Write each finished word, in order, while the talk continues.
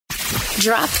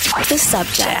Drop the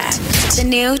Subject. The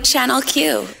new Channel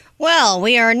Q. Well,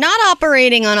 we are not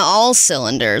operating on all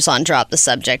cylinders on Drop the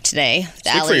Subject today.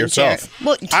 Speak for yourself.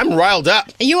 Well, I'm riled up.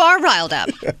 You are riled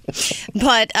up.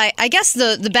 But I guess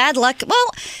the bad luck,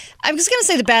 well, I was going to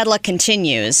say the bad luck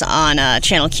continues on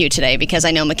Channel Q today because I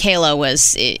know Michaela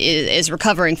is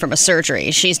recovering from a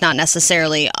surgery. She's not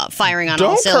necessarily firing on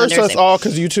all cylinders. Don't curse us all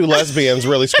because you two lesbians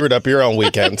really screwed up your own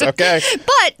weekends, okay?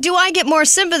 But do I get more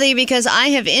sympathy because I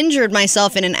have injured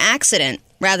myself in an accident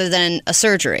rather than a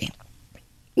surgery?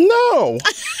 No.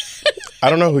 I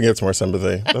don't know who gets more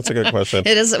sympathy. That's a good question.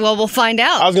 It is. Well, we'll find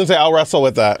out. I was going to say, I'll wrestle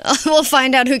with that. We'll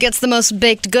find out who gets the most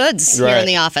baked goods here in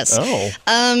the office. Oh.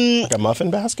 Like a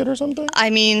muffin basket or something? I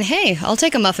mean, hey, I'll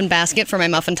take a muffin basket for my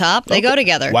muffin top. They go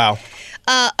together. Wow.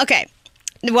 Okay.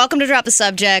 Welcome to Drop the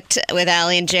Subject with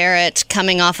Allie and Jarrett,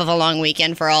 coming off of a long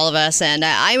weekend for all of us. And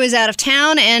I was out of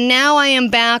town, and now I am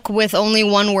back with only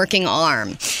one working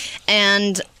arm.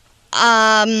 And,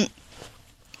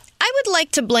 I would like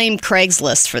to blame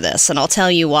Craigslist for this, and I'll tell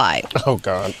you why. Oh,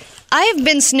 God. I have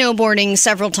been snowboarding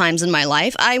several times in my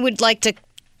life. I would like to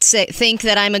think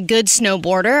that I'm a good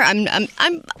snowboarder.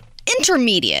 I'm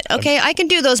intermediate, okay? I can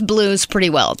do those blues pretty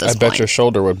well at this point. I bet your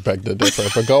shoulder would beg to differ,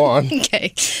 but go on.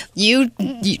 Okay. You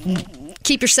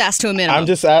keep your sass to a minimum.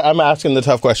 I'm asking the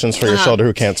tough questions for your shoulder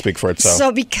who can't speak for itself.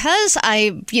 So because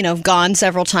I've, gone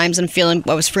several times and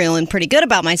I was feeling pretty good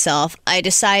about myself, I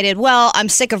decided, well, I'm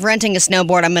sick of renting a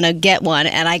snowboard. I'm going to get one.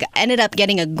 And I ended up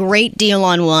getting a great deal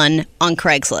on one on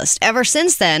Craigslist. Ever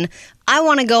since then, I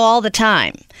want to go all the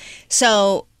time.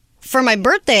 So for my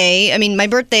birthday, my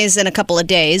birthday's in a couple of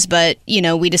days, but,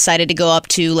 we decided to go up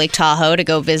to Lake Tahoe to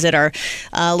go visit our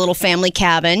little family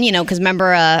cabin, because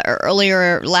remember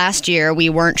earlier last year, we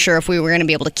weren't sure if we were going to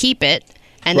be able to keep it,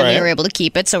 and then we were able to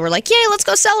keep it, so we're like, yay, let's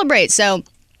go celebrate. So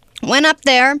went up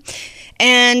there,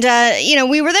 and,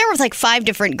 we were there with like 5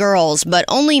 different girls, but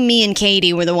only me and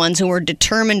Katie were the ones who were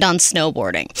determined on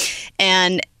snowboarding.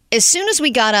 And as soon as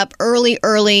we got up early,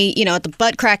 at the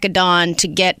butt crack of dawn to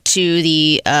get to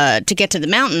the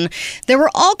mountain, there were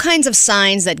all kinds of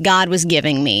signs that God was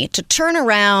giving me to turn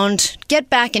around, get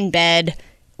back in bed,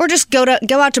 or just go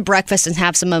out to breakfast and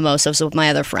have some mimosas with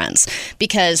my other friends.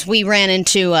 Because we ran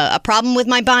into a problem with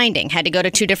my binding. Had to go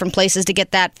to 2 different places to get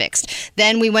that fixed.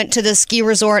 Then we went to the ski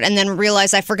resort and then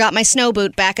realized I forgot my snow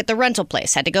boot back at the rental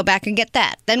place. Had to go back and get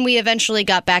that. Then we eventually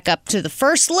got back up to the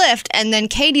first lift, and then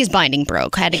Katie's binding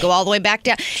broke. Had to go all the way back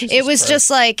down. It was just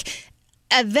like,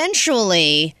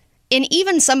 eventually, and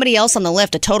even somebody else on the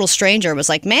lift, a total stranger, was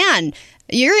like, man,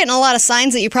 you're getting a lot of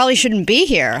signs that you probably shouldn't be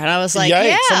here. And I was like, Yikes,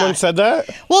 yeah. Someone said that?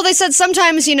 Well, they said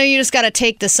sometimes, you just got to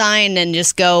take the sign and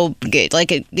just go,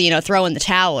 throw in the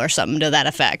towel or something to that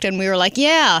effect. And we were like,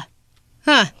 yeah.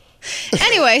 Huh.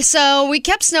 Anyway, so we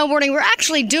kept snowboarding. We're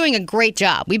actually doing a great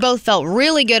job. We both felt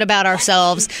really good about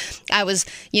ourselves. I was,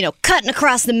 cutting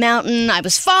across the mountain. I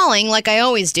was falling like I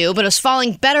always do, but I was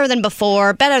falling better than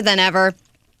before, better than ever.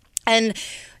 And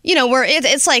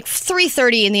it's like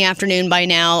 3:30 in the afternoon by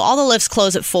now. All the lifts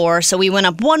close at 4, so we went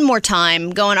up one more time,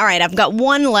 going, all right, I've got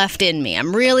one left in me.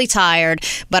 I'm really tired,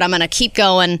 but I'm going to keep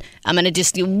going. I'm going to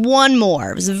just do one more.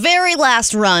 It was the very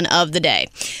last run of the day.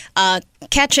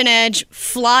 Catch an edge,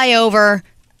 fly over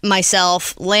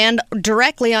myself, land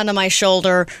directly onto my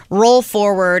shoulder, roll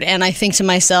forward, and I think to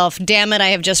myself, damn it, I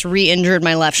have just re-injured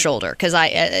my left shoulder. Because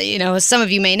as some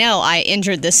of you may know, I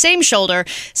injured the same shoulder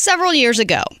several years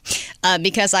ago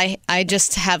because I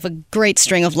just have a great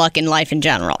string of luck in life in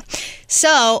general.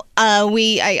 So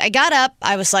I got up.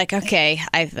 I was like, okay,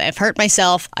 I've hurt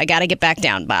myself. I got to get back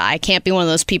down. But I can't be one of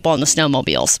those people on the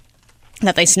snowmobiles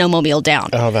that they snowmobile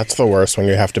down. Oh, that's the worst when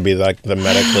you have to be like the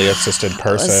medically assisted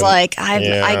person. It's like,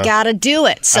 I gotta do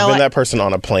it. So I've been that person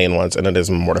on a plane once, and it is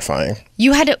mortifying.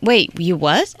 You had to, wait, you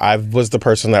what? I was the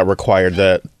person that required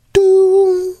that.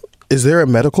 Is there a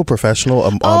medical professional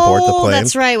on board the plane? Oh,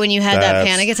 that's right, when you had that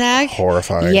panic attack.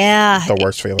 Horrifying. Yeah. The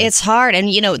worst feeling. It's hard. And,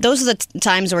 those are the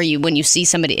times where when you see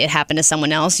somebody, it happen to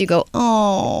someone else, you go,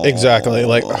 oh. Exactly.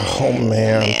 Like, oh,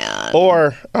 man.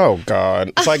 Or, oh,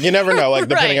 God. It's like, you never know, like,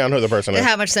 depending on who the person is.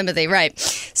 How much sympathy, right.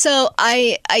 So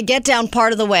I get down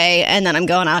part of the way, and then I'm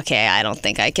going, okay, I don't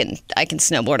think I can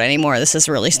snowboard anymore. This is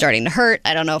really starting to hurt.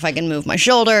 I don't know if I can move my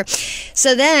shoulder.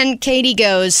 So then Katie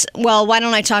goes, well, why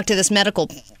don't I talk to this medical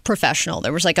professional?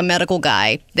 There was like a medical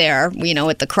guy there,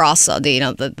 with the cross,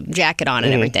 the jacket on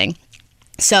and everything.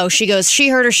 So she goes, she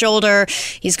hurt her shoulder.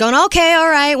 He's going, okay, all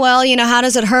right. Well, how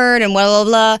does it hurt? And blah, blah,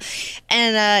 blah.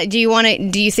 And do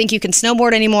you think you can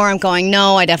snowboard anymore? I'm going,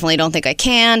 no, I definitely don't think I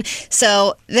can.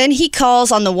 So then he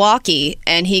calls on the walkie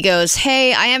and he goes,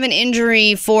 hey, I have an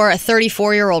injury for a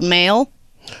 34-year-old male.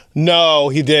 No,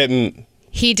 he didn't.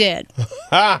 He did.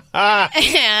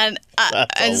 and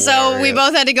so we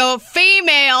both had to go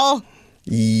female.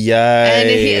 Yay.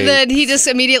 And then he just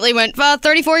immediately went,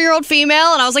 34-year-old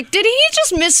female. And I was like, did he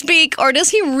just misspeak or does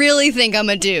he really think I'm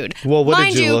a dude? Well, what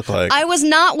Mind did you look like? I was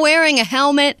not wearing a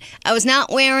helmet. I was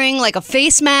not wearing like a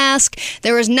face mask.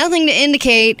 There was nothing to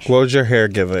indicate. What was your hair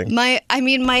giving? My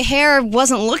hair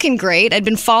wasn't looking great. I'd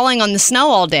been falling on the snow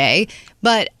all day.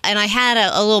 And I had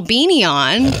a little beanie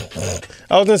on.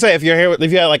 I was going to say, if you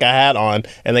had like a hat on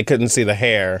and they couldn't see the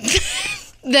hair...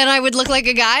 Then I would look like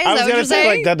a guy? Is I was going to say,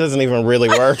 like, that doesn't even really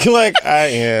work. Trying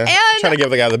to give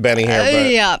the guy the Benny hair.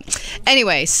 But. Yeah.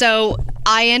 Anyway, so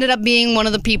I ended up being one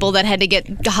of the people that had to get,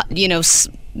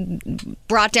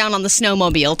 brought down on the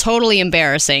snowmobile. Totally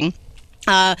embarrassing.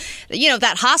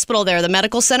 That hospital there, the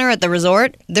medical center at the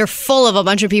resort, they're full of a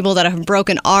bunch of people that have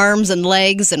broken arms and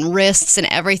legs and wrists and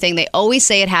everything. They always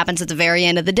say it happens at the very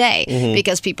end of the day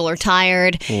because people are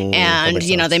tired and,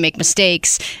 they make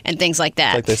mistakes and things like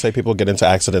that. Like they say people get into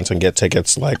accidents and get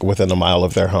tickets like within a mile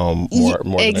of their home more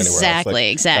than anywhere else.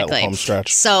 Like, exactly. That home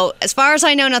stretch. So as far as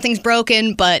I know, nothing's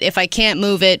broken, but if I can't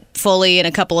move it fully in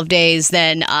a couple of days,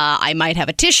 then I might have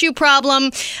a tissue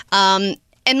problem.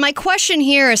 And my question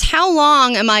here is, how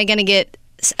long am I going to get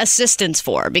assistance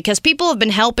for? Because people have been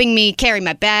helping me carry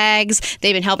my bags.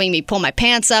 They've been helping me pull my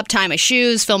pants up, tie my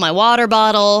shoes, fill my water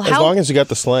bottle. As long as you got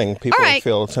the sling, people right.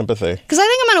 feel sympathy. Because I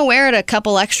think I'm going to wear it a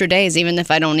couple extra days, even if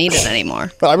I don't need it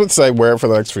anymore. I would say wear it for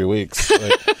the next few weeks.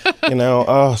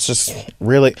 It's just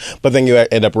really... But then you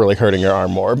end up really hurting your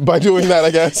arm more by doing that,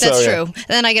 I guess. That's true. And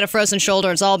then I get a frozen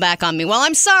shoulder. It's all back on me. Well,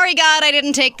 I'm sorry, God, I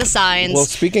didn't take the signs. Well,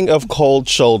 speaking of cold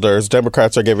shoulders,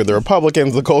 Democrats are giving the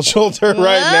Republicans the cold shoulder right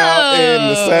now in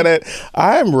the Senate.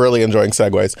 I'm really enjoying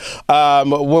segues.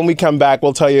 When we come back,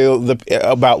 we'll tell you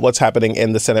about what's happening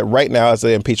in the Senate right now as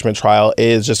the impeachment trial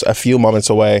is just a few moments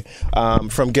away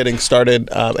from getting started.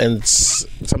 And it's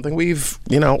something we've,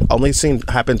 only seen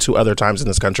happen 2 other times in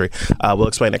this country. We'll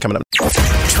explain it coming up.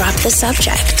 Drop the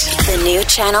subject. The new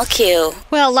Channel Q.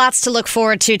 Well, lots to look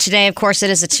forward to today. Of course, it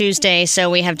is a Tuesday, so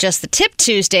we have just the Tip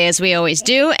Tuesday, as we always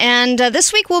do. And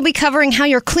this week, we'll be covering how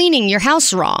you're cleaning your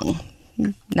house wrong.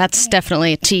 That's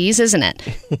definitely a tease, isn't it?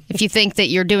 If you think that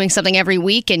you're doing something every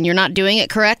week and you're not doing it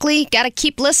correctly, got to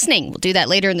keep listening. We'll do that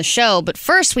later in the show. But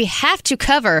first, we have to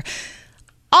cover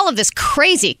all of this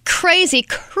crazy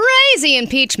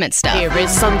impeachment stuff. Here is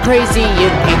some crazy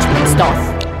impeachment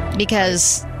stuff.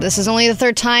 Because this is only the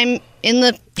 3rd time in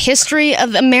the history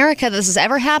of America this has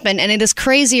ever happened, and it is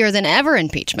crazier than ever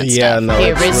impeachment stuff.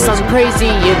 Here is some crazy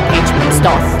impeachment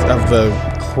stuff. Of the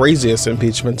craziest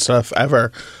impeachment stuff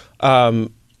ever.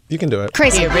 You can do it.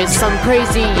 Crazy. Here is some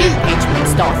crazy impeachment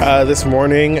stuff. This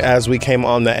morning, as we came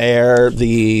on the air,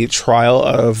 the trial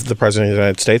of the President of the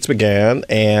United States began,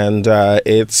 and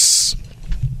it's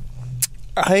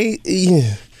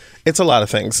a lot of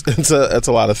things. It's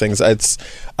a lot of things. It's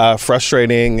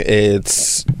frustrating.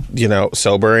 It's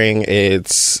sobering.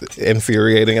 It's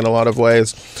infuriating in a lot of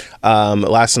ways.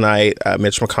 Last night,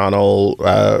 Mitch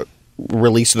McConnell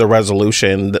released the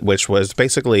resolution, which was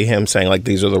basically him saying, like,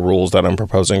 these are the rules that I'm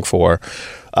proposing for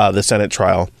the Senate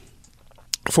trial.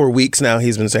 For weeks now,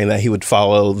 he's been saying that he would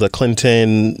follow the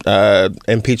Clinton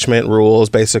impeachment rules,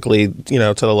 basically,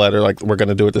 to the letter, like, we're going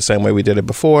to do it the same way we did it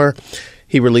before.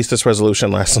 He released this resolution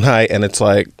last night, and it's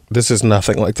like, this is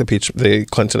nothing like the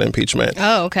Clinton impeachment.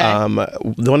 Oh, okay.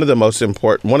 One of the most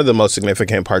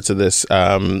significant parts of this,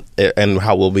 and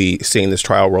how we'll be seeing this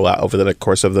trial roll out over the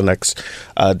course of the next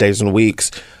days and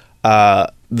weeks,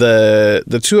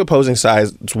 the 2 opposing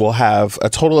sides will have a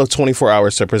total of 24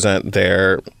 hours to present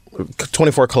their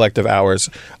 24 collective hours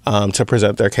to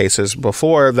present their cases.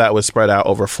 Before, that was spread out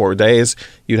over 4 days.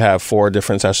 You'd have 4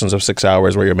 different sessions of 6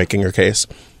 hours where you're making your case.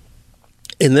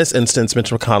 In this instance, Mitch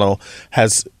McConnell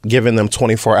has given them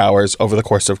 24 hours over the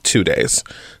course of 2 days.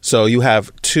 So you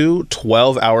have 2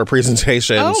 12-hour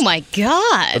presentations. Oh, my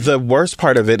God. The worst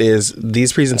part of it is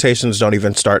these presentations don't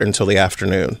even start until the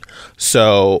afternoon.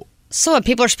 So what,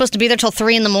 people are supposed to be there till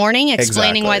 3 a.m.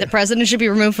 explaining why the president should be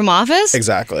removed from office?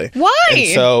 Exactly. Why? And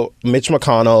so Mitch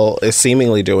McConnell is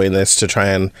seemingly doing this to try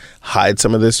and hide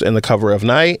some of this in the cover of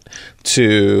night.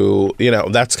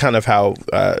 That's kind of how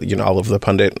all of the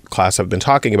pundit class have been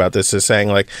talking about this, is saying,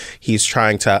 like, he's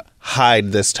trying to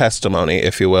hide this testimony,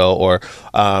 if you will, or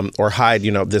hide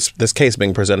this case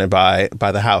being presented by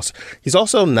the House. He's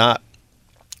also not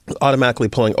automatically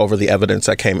pulling over the evidence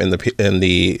that came in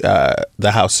the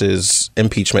House's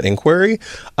impeachment inquiry.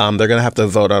 They're going to have to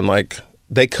vote on,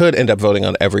 they could end up voting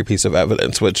on every piece of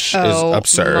evidence, which is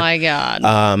absurd. Oh, my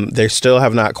God. They still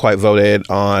have not quite voted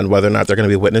on whether or not they're going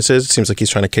to be witnesses. It seems like he's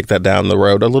trying to kick that down the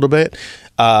road a little bit.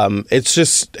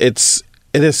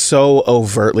 it is so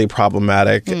overtly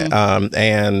problematic,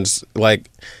 and like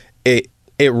it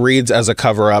reads as a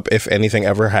cover-up if anything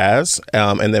ever has,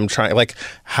 and them trying, like,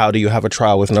 how do you have a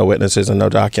trial with no witnesses and no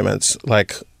documents?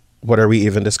 Like, what are we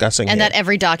even discussing And here? that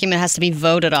every document has to be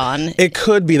voted on. It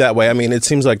could be that way. I mean, it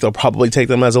seems like they'll probably take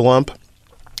them as a lump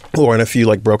or in a few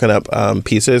like broken up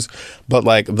pieces, but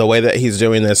like the way that he's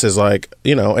doing this is like,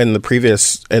 you know, in the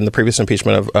previous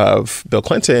impeachment of Bill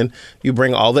Clinton, you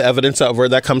bring all the evidence over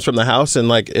that comes from the House and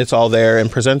like it's all there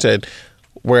and presented.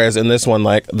 Whereas in this one,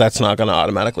 like, that's not going to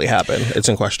automatically happen. It's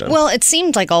in question. Well, it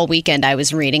seemed like all weekend I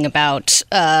was reading about,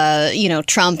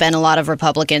 Trump and a lot of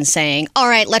Republicans saying, all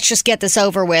right, let's just get this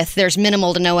over with. There's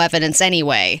minimal to no evidence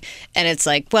anyway. And it's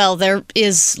like, well, there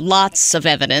is lots of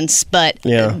evidence, but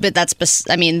that's,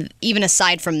 I mean, even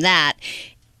aside from that,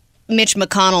 Mitch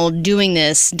McConnell doing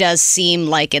this does seem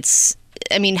like it's,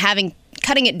 I mean,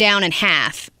 cutting it down in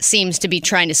half seems to be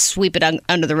trying to sweep it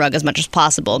under the rug as much as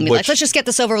possible. I mean, like, let's just get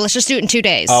this over. Let's just do it in 2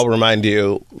 days. I'll remind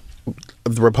you,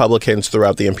 the Republicans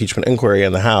throughout the impeachment inquiry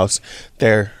in the House,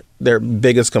 their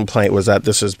biggest complaint was that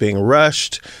this is being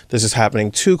rushed. This is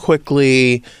happening too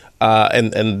quickly.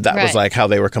 And that was like how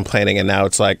they were complaining. And now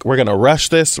it's like, we're going to rush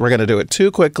this. We're going to do it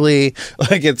too quickly.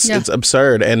 Like, it's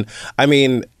absurd. And I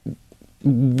mean,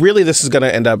 really, this is going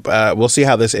to end up, we'll see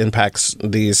how this impacts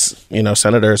these,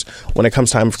 senators when it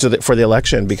comes time for the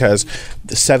election, because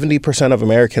 70% of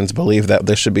Americans believe that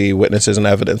there should be witnesses and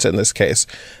evidence in this case.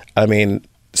 I mean,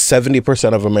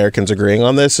 70% of Americans agreeing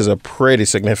on this is a pretty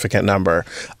significant number.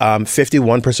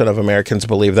 51% of Americans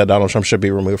believe that Donald Trump should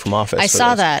be removed from office. I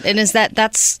saw that. And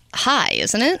that's high,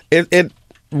 isn't it? It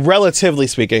relatively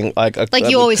speaking,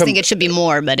 you always think it should be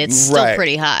more, but it's still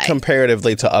pretty high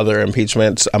comparatively to other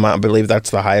impeachments. I believe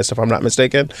that's the highest, if I'm not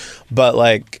mistaken. But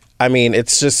I mean,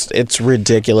 it's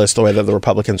ridiculous the way that the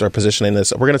Republicans are positioning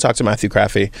this. We're going to talk to Matthew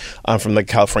Crafty from the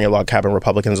California Log Cabin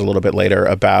Republicans a little bit later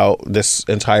about this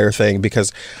entire thing,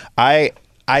 because I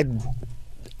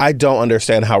don't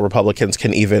understand how Republicans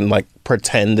can even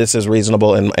pretend this is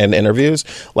reasonable in interviews,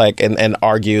 and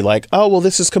argue oh, well,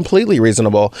 this is completely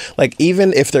reasonable.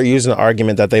 Even if they're using an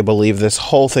argument that they believe this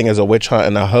whole thing is a witch hunt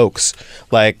and a hoax,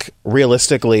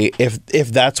 realistically,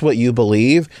 if that's what you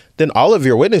believe, then all of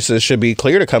your witnesses should be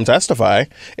clear to come testify.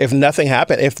 If nothing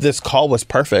happened, if this call was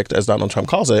perfect, as Donald Trump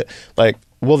calls it,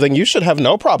 well, then you should have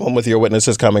no problem with your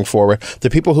witnesses coming forward. The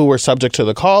people who were subject to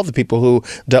the call, the people who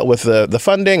dealt with the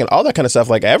funding and all that kind of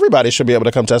stuff, everybody should be able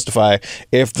to come testify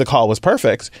if the call was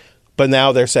perfect. But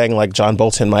now they're saying John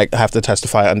Bolton might have to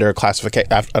testify under a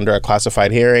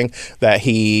classified hearing, that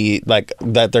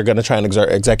that they're going to try and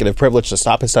exert executive privilege to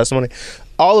stop his testimony.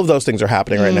 All of those things are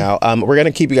happening right now. We're going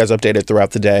to keep you guys updated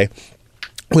throughout the day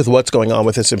with what's going on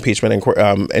with this impeachment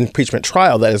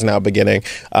trial that is now beginning,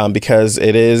 because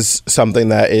it is something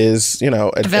that is,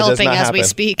 developing as we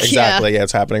speak. Exactly. Yeah,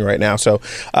 it's happening right now. So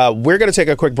we're going to take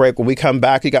a quick break. When we come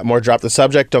back, you got more Drop the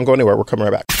Subject. Don't go anywhere. We're coming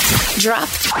right back. Drop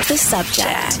the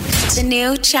Subject. The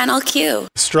new Channel Q.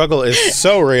 Struggle is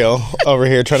so real over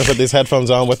here trying to put these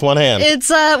headphones on with one hand. It's,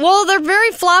 they're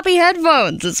very floppy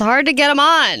headphones. It's hard to get them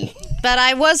on. But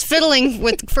I was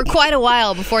fiddling for quite a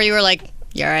while before you were like,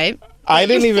 you all right? I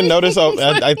didn't even notice.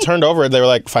 I turned over. They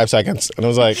were 5 seconds, and I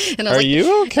was like, "Are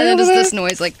you okay?" And then there's this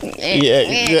noise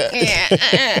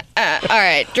all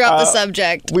right, drop the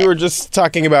subject. We were just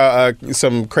talking about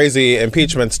some crazy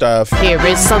impeachment stuff. Here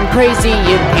is some crazy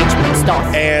impeachment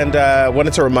stuff. And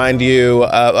wanted to remind you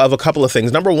of a couple of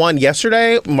things. Number one,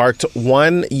 yesterday marked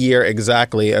 1 year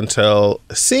exactly until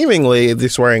seemingly the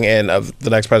swearing in of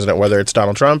the next president, whether it's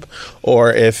Donald Trump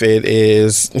or if it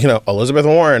is, Elizabeth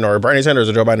Warren or Bernie Sanders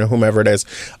or Joe Biden or whomever it is.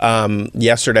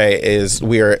 Yesterday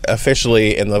we are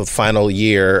officially in the final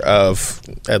year of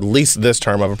at least this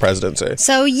term of a presidency.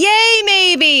 So yay,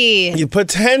 maybe.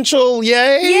 Potential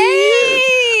yay. Yay.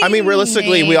 I mean,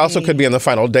 realistically, we also could be in the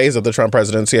final days of the Trump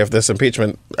presidency if this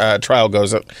impeachment trial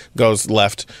goes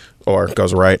left or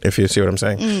goes right, if you see what I'm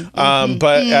saying.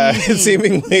 But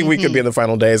seemingly we could be in the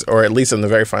final days, or at least in the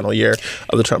very final year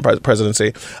of the Trump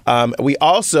presidency. We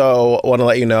also want to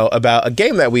let you know about a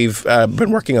game that we've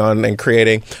been working on and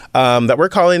creating that we're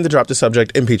calling the Drop the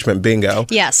Subject Impeachment Bingo.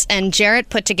 Yes, and Jarrett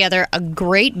put together a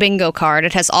great bingo card.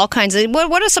 It has all kinds of...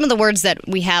 What are some of the words that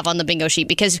we have on the bingo sheet?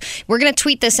 Because we're going to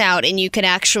tweet this out, and you can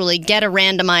actually get a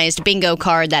randomized bingo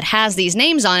card that has these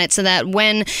names on it, so that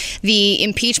when the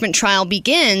impeachment trial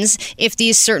begins, if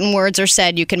these certain words are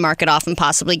said, you can mark it off and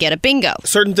possibly get a bingo.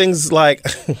 Certain things like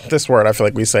this word I feel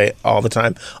like we say all the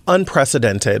time.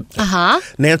 Unprecedented.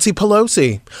 Nancy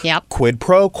Pelosi. Yep. Quid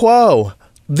pro quo.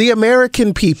 The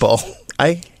American people.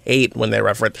 I hate when they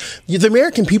reference the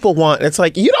American people want. It's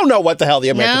like, you don't know what the hell the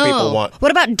American people want.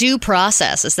 What about due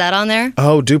process? Is that on there?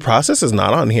 Oh, due process is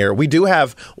not on here. We do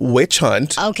have witch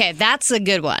hunt. Okay, that's a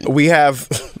good one. We have,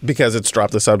 because it's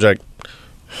dropped the subject,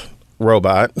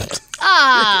 robot.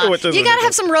 You gotta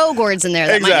have some rogue words in there.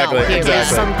 That might help. Here is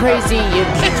some crazy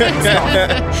impeachment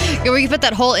stuff. We can put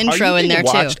that whole intro in there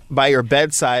watched too. by your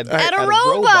bedside At a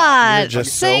robot. You're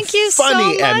just Thank you so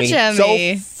funny, much,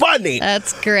 Emmy. So funny.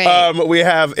 That's great. We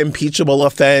have impeachable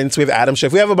offense. We have Adam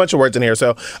Schiff. We have a bunch of words in here.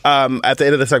 So at the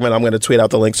end of the segment, I'm going to tweet out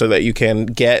the link so that you can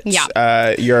get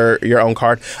your own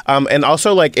card. And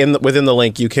also, like within the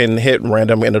link, you can hit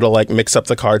random and it'll like mix up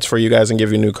the cards for you guys and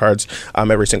give you new cards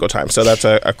every single time. So that's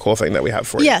a cool thing that we have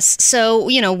for you. Yes. So,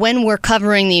 when we're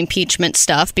covering the impeachment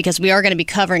stuff, because we are going to be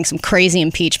covering some crazy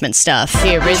impeachment stuff.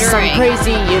 Here is some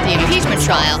crazy the impeachment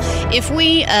trial. If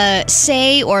we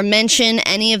say or mention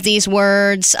any of these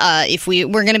words, we're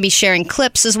going to be sharing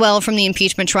clips as well from the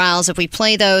impeachment trials. If we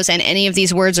play those and any of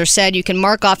these words are said, you can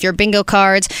mark off your bingo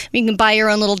cards. You can buy your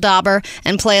own little dauber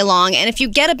and play along. And if you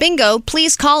get a bingo,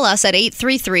 please call us at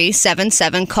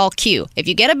 833-77-CALL-Q. If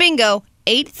you get a bingo,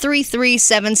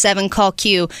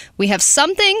 833-77-CALL-Q. We have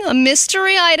a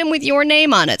mystery item with your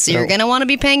name on it, so you're going to want to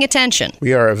be paying attention.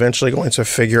 We are eventually going to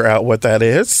figure out what that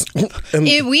is.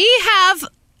 We have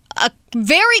a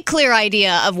very clear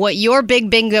idea of what your big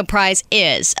bingo prize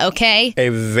is, okay? A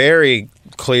very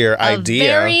clear idea. A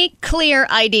very clear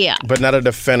idea. But not a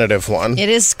definitive one. It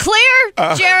is clear,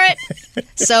 Jarrett.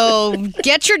 So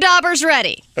get your daubers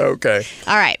ready. Okay.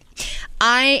 All right.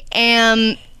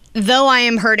 Though I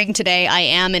am hurting today, I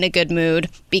am in a good mood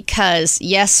because,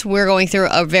 yes, we're going through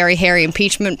a very hairy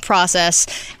impeachment process,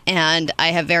 and I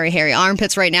have very hairy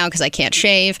armpits right now because I can't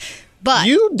shave. But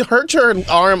you hurt your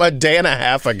arm a day and a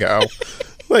half ago.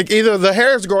 Like, either the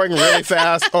hair is growing really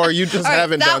fast or you just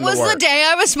haven't done the work. That was the day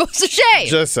I was supposed to shave.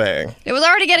 Just saying. It was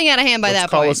already getting out of hand by that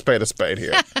point. Let's call a spade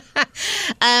here.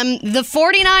 The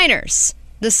 49ers.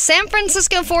 The San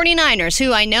Francisco 49ers,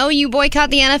 who I know you boycott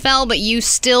the NFL, but you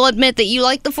still admit that you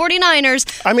like the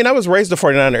 49ers. I mean, I was raised a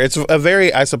 49er. It's a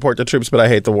very, I support the troops, but I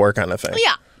hate the war kind of thing.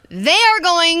 Yeah. They are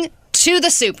going to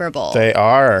the Super Bowl. They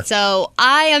are. So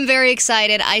I am very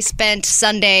excited. I spent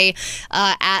Sunday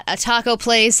at a taco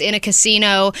place in a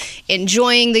casino,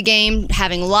 enjoying the game,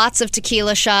 having lots of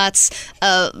tequila shots,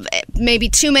 maybe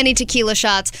too many tequila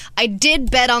shots. I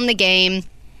did bet on the game.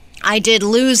 I did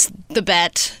lose the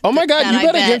bet. Oh my God, you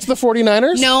bet against the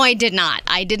 49ers? No, I did not.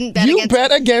 I didn't bet against... You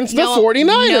bet against the 49ers?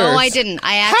 No, I didn't.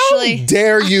 I actually... How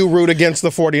dare you root against the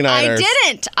 49ers? I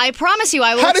didn't. I promise you,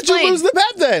 I will How explain. did you lose the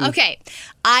bet then? Okay.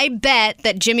 I bet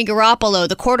that Jimmy Garoppolo,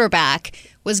 the quarterback,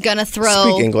 was going to throw...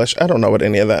 Speak English. I don't know what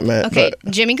any of that meant. Okay,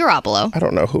 Jimmy Garoppolo. I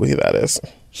don't know who that is.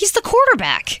 He's the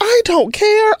quarterback. I don't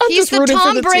care. He's just rooting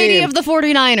for the Tom Brady team. of the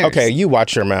 49ers. Okay, you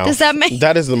watch your mouth. Does that make...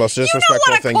 That is the most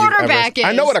disrespectful thing you've ever... You know what a quarterback is.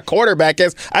 I know what a quarterback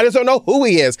is. I just don't know who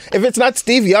he is. If it's not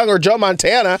Steve Young or Joe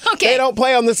Montana, they don't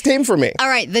play on this team for me. All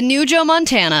right, the new Joe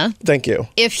Montana. Thank you.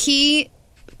 If he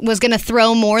was going to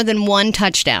throw more than one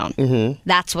touchdown,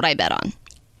 that's what I bet on.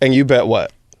 And you bet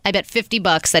what? I bet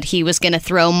 $50 that he was going to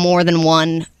throw more than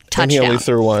one touchdown. And he only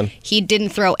threw one. He didn't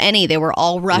throw any. They were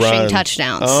all rushing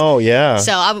touchdowns. Oh, yeah.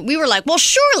 So we were like, well,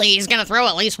 surely he's going to throw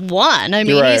at least one. I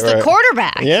mean, Right, he's the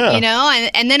quarterback. Yeah. You know,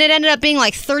 and then it ended up being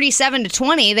like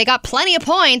 37-20. They got plenty of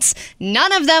points.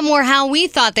 None of them were how we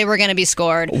thought they were going to be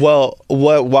scored. Well,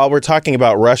 while we're talking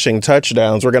about rushing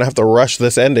touchdowns, we're going to have to rush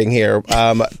this ending here.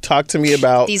 Talk to me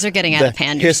about... These are getting out of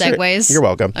hand, your segues. You're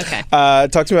welcome. Okay.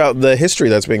 Talk to me about the history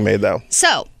that's being made, though.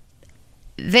 So...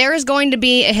 there is going to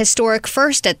be a historic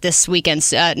first at this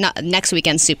weekend's, next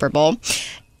weekend's Super Bowl,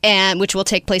 and which will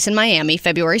take place in Miami,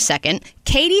 February 2nd.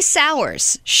 Katie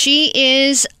Sowers, she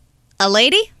is a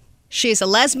lady, she's a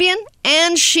lesbian,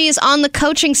 and she is on the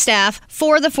coaching staff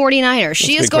for the 49ers.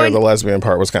 She is going... the lesbian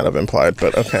part was kind of implied,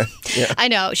 but okay. Yeah. I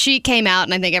know. She came out,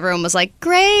 and I think everyone was like,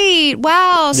 great,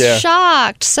 wow, Yeah.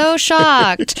 shocked, so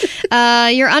shocked.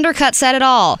 Your undercut said it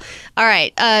all. All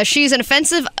right. She's an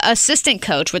offensive assistant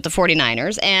coach with the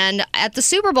 49ers, and at the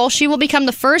Super Bowl, she will become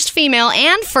the first female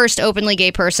and first openly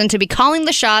gay person to be calling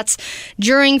the shots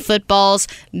during football's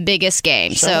biggest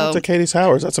game. Shout out to Katie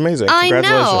Sowers. That's amazing. I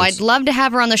Congratulations. know. I'd love to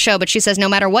have her on the show, but she says no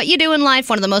matter what you do in life,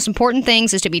 one of the most important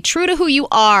things is to be true to who you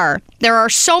are. There are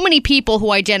so many people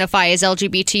who identify as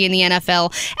LGBT in the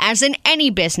NFL, as in any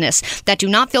business, that do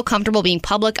not feel comfortable being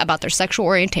public about their sexual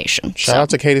orientation. Shout out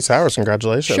to Katie Sowers.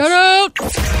 Congratulations. Shout out.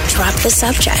 Drop the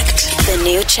subject. The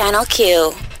new Channel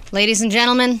Q. Ladies and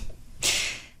gentlemen,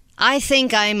 I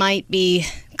think I might be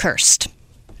cursed.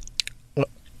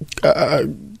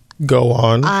 Go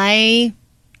on. I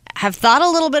have thought a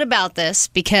little bit about this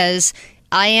because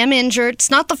I am injured. It's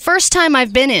not the first time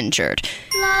I've been injured.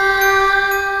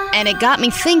 And it got me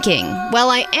thinking, well,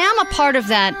 I am a part of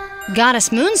that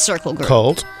Goddess Moon Circle group.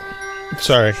 Cult.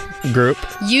 Sorry, group.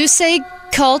 You say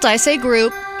cult, I say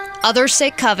group. Others say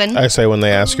coven. I say when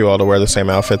they ask you all to wear the same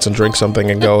outfits and drink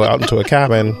something and go out into a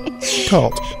cabin,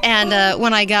 cult. And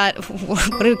when I got,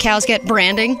 what do cows get?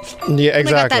 Branding? Yeah, exactly. I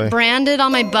got that branded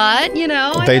on my butt, you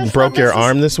know. They broke your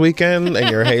arm this weekend and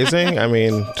you're hazing? I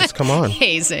mean, just come on.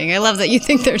 Hazing. I love that you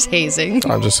think there's hazing.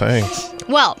 I'm just saying.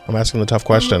 Well, I'm asking the tough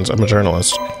questions. I'm a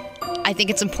journalist. I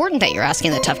think it's important that you're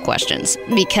asking the tough questions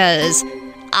because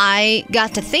I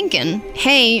got to thinking,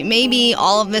 hey, maybe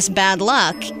all of this bad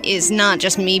luck is not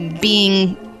just me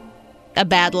being a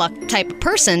bad luck type of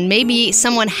person. Maybe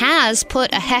someone has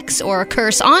put a hex or a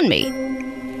curse on me.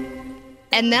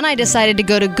 And then I decided to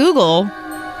go to Google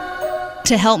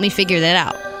to help me figure that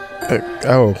out.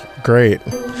 Oh, great.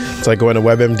 It's like going to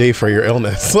WebMD for your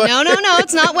illness. No,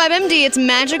 it's not WebMD. It's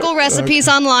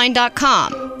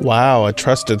magicalrecipesonline.com. Wow, a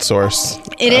trusted source.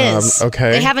 It is.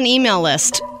 Okay. They have an email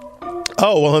list.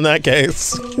 Oh, well, in that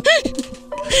case,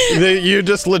 you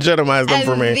just legitimized them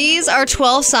for me. These are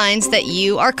 12 signs that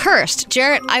you are cursed.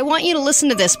 Jarrett, I want you to listen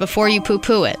to this before you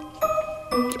poo-poo it.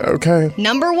 Okay.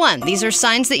 Number 1, these are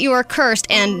signs that you are cursed,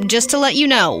 and just to let you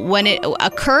know, when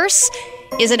a curse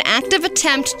is an active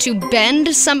attempt to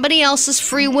bend somebody else's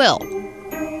free will.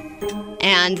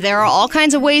 And there are all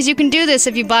kinds of ways you can do this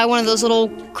if you buy one of those little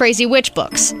crazy witch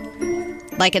books,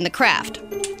 like in The Craft.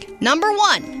 Number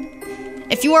 1.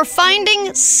 If you are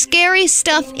finding scary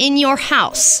stuff in your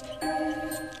house,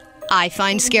 I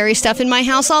find scary stuff in my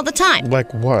house all the time.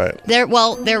 Like what? There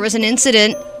was an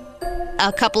incident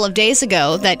a couple of days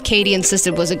ago that Katie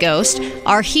insisted was a ghost.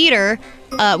 Our heater,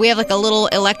 we have like a little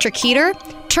electric heater,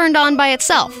 turned on by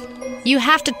itself. You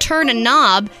have to turn a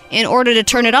knob in order to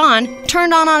turn it on,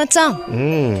 turned on its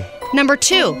own. Number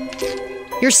 2,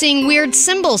 you're seeing weird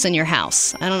symbols in your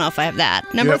house. I don't know if I have that.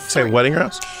 Number You have to say what in your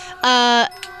house?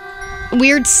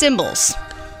 Weird symbols.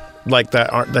 Like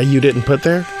that you didn't put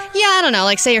there? Yeah, I don't know.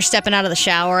 Like, say you're stepping out of the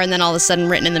shower, and then all of a sudden,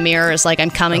 written in the mirror is like, "I'm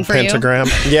coming for Pentagram.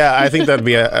 Yeah, I think that'd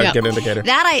be a good indicator.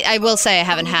 That I will say I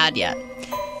haven't had yet.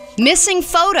 Missing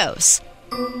photos.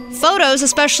 Photos,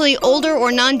 especially older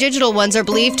or non-digital ones, are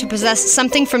believed to possess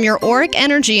something from your auric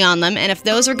energy on them, and if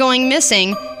those are going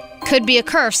missing, could be a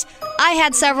curse. I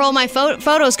had several of my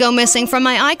photos go missing from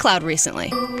my iCloud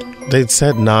recently. They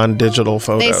said non-digital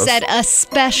photos. They said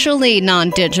especially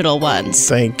non-digital ones.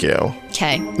 Thank you.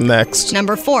 Okay. Next.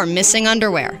 Number 4, missing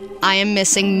underwear. I am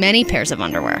missing many pairs of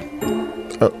underwear.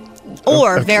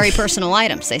 Or very personal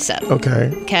items, they said.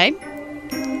 Okay. Okay?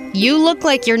 You look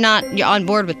like you're on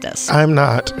board with this. I'm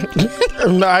not.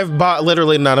 I've bought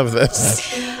literally none of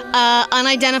this.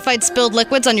 Unidentified spilled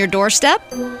liquids on your doorstep.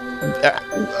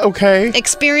 Okay.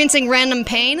 Experiencing random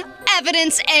pain.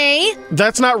 Evidence A.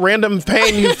 That's not random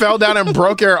pain. You fell down and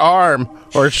broke your arm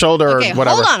or shoulder or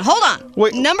whatever. Hold on.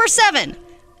 Wait. Number 7.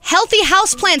 Healthy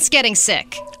houseplants getting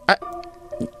sick.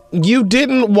 You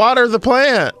didn't water the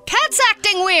plant. Pets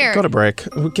acting weird. Go to break.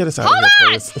 Get us out of here,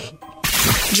 please.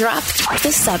 Drop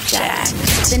the subject.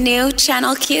 The new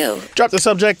Channel Q. Drop the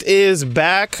Subject is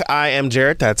back. I am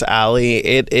Jarrett. That's Allie.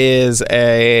 It is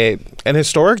an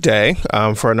historic day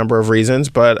for a number of reasons,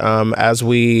 but as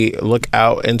we look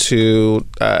back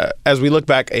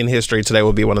in history, today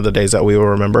will be one of the days that we will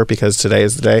remember because today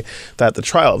is the day that the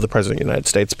trial of the President of the United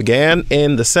States began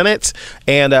in the Senate.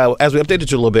 And as we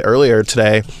updated you a little bit earlier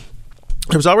today,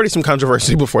 there was already some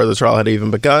controversy before the trial had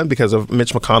even begun because of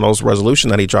Mitch McConnell's resolution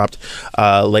that he dropped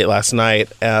late last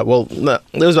night. It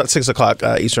was about 6 o'clock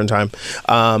Eastern time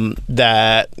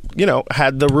that,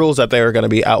 had the rules that they were going to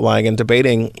be outlining and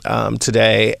debating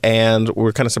today. And we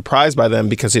were kind of surprised by them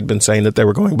because he'd been saying that they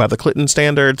were going by the Clinton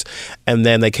standards. And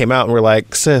then they came out and were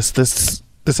like, sis, this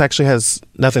actually has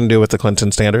nothing to do with the Clinton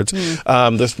standards,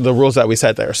 the rules that we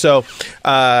set there. So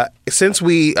since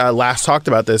we last talked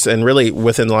about this, and really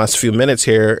within the last few minutes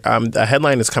here, a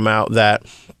headline has come out that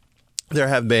there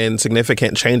have been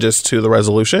significant changes to the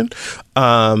resolution.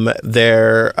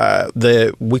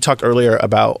 We talked earlier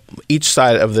about each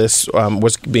side of this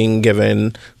was being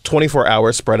given 24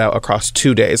 hours spread out across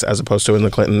 2 days, as opposed to in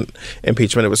the Clinton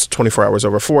impeachment, it was 24 hours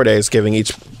over 4 days, giving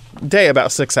each day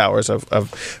about 6 hours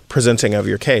of presenting of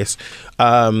your case.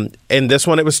 In this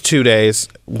one, it was 2 days,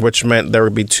 which meant there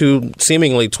would be 2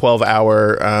 seemingly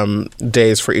 12-hour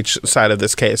days for each side of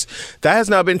this case. That has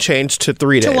now been changed to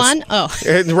 3 days. To 1? Oh.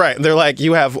 Right. They're like,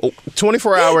 you have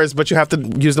 24 hours, but you have to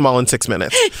use them all in 6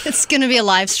 minutes. It's going to be a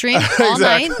live stream all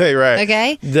night. Exactly, right.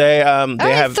 Okay. They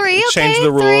have 3, changed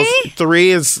the rules. 3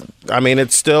 is,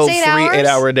 it's still 3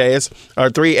 8-hour days, or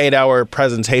 3 8-hour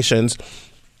presentations.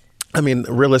 I mean,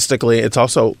 realistically, it's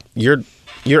also you're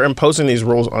imposing these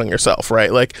rules on yourself,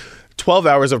 right? Like 12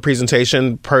 hours of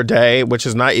presentation per day, which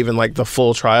is not even like the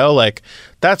full trial. Like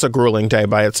that's a grueling day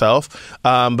by itself.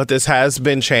 But this has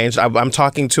been changed. I'm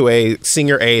talking to a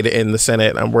senior aide in the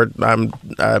Senate. I'm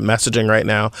messaging right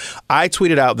now. I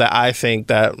tweeted out that I think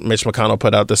that Mitch McConnell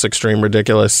put out this extreme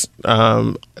ridiculous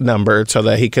number so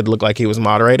that he could look like he was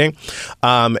moderating.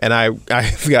 And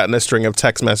I've gotten a string of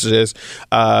text messages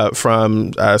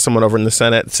from someone over in the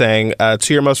Senate saying,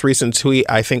 to your most recent tweet,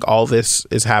 I think all this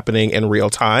is happening in real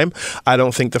time. I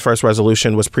don't think the first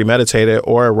resolution was premeditated,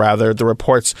 or rather the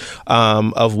reports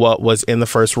of what was in the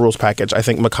first rules package. I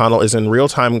think McConnell is in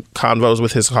real-time convos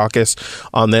with his caucus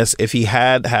on this. If he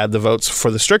had the votes for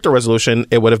the stricter resolution,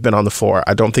 it would have been on the floor.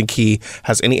 I don't think he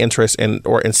has any interest in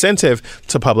or incentive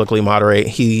to publicly moderate.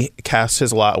 He casts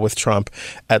his lot with Trump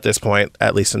at this point,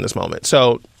 at least in this moment.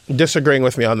 So disagreeing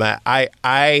with me on that.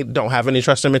 I don't have any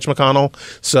trust in Mitch McConnell,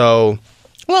 so...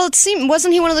 Well,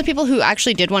 wasn't he one of the people who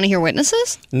actually did want to hear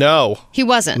witnesses? No. He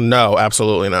wasn't? No,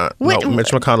 absolutely not. No,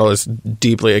 Mitch McConnell is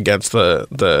deeply against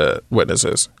the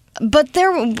witnesses. But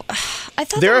I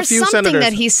thought there was something senators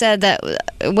that he said that,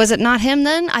 was it not him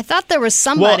then? I thought there was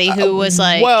somebody who was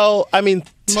like... Well, I mean,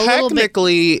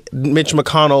 technically, Mitch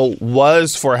McConnell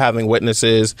was for having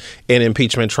witnesses in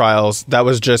impeachment trials. That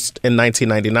was just in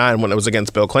 1999 when it was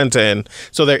against Bill Clinton.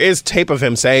 So there is tape of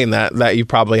him saying that you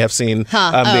probably have seen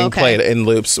being played in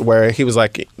loops where he was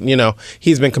like,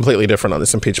 he's been completely different on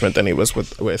this impeachment than he was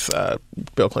with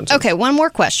Bill Clinton. Okay, one more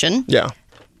question. Yeah.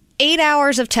 8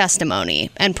 hours of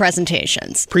testimony and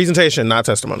presentations. Presentation, not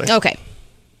testimony. Okay.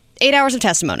 8 hours of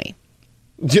testimony.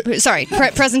 Sorry,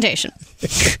 presentation.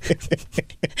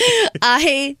 How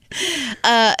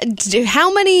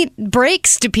many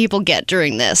breaks do people get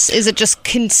during this? Is it just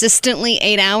consistently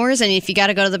 8 hours? And if you got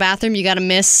to go to the bathroom, you got to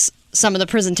miss some of the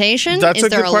presentation? Is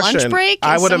there a question. Lunch break?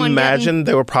 I would imagine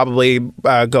they would probably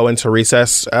go into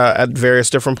recess at various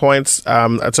different points.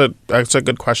 That's a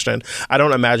good question. I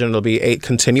don't imagine it'll be 8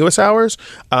 continuous hours,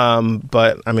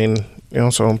 but I mean,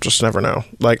 so just never know.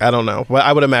 Like, I don't know. Well,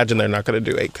 I would imagine they're not going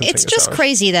to do 8 continuous hours. It's just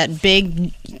crazy that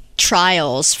big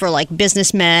trials for like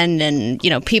businessmen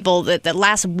and people that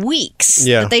last weeks.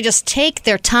 Yeah. That they just take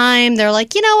their time. They're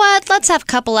like, you know what? Let's have a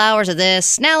couple hours of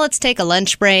this. Now let's take a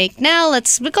lunch break. Now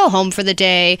let's go home for the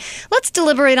day. Let's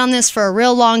deliberate on this for a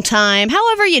real long time,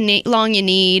 however long you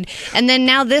need. And then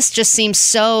now this just seems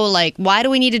so like, why do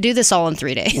we need to do this all in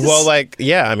 3 days? Well, I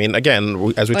mean,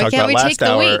 again, as we talked about last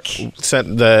hour,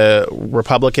 the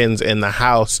Republicans in the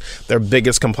House, their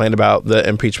biggest complaint about the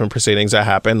impeachment proceedings that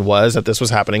happened was that this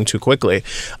was happening too quickly.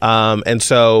 And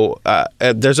so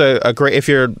there's a great, if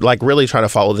you're like really trying to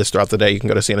follow this throughout the day, you can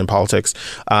go to CNN Politics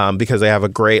because they have a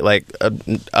great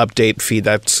update feed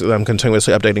that's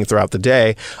continuously updating throughout the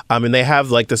day. And they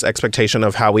have like this expectation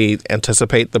of how we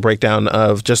anticipate the breakdown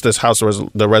of just this House,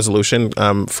 the resolution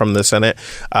from the Senate,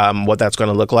 what that's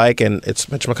going to look like. And it's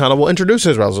Mitch McConnell will introduce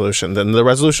his resolution. Then the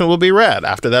resolution will be read.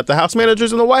 After that, the House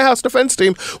managers and the White House defense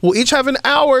team will each have an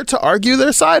hour to argue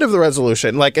their side of the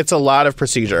resolution. Like, it's a lot of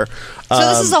procedure. So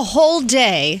this is a whole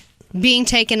day being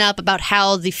taken up about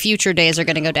how the future days are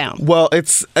going to go down. Well,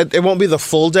 it won't be the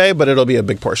full day, but it'll be a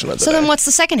big portion of the day. So then what's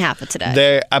the second half of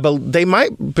today? They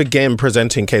might begin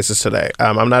presenting cases today.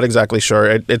 I'm not exactly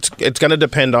sure. It's going to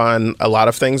depend on a lot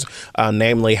of things,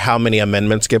 namely how many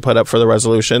amendments get put up for the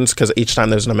resolutions, because each time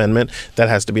there's an amendment that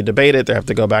has to be debated, they have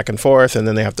to go back and forth, and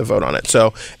then they have to vote on it.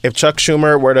 So if Chuck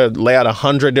Schumer were to lay out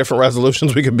 100 different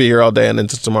resolutions, we could be here all day and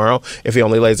into tomorrow. If he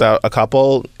only lays out a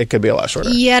couple, it could be a lot shorter.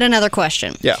 Yet another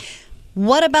question. Yeah.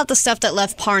 What about the stuff that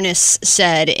Lev Parnas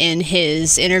said in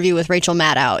his interview with Rachel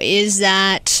Maddow? Is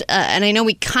that, and I know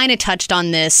we kind of touched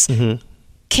on this,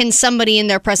 can somebody in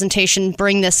their presentation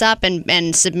bring this up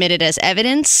and submit it as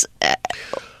evidence?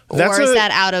 Or is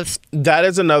that out of... That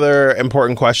is another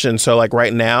important question. So, like,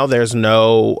 right now, there are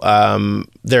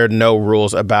no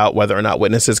rules about whether or not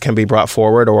witnesses can be brought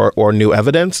forward or new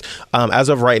evidence. As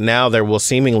of right now, there will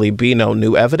seemingly be no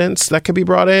new evidence that could be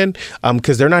brought in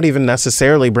because they're not even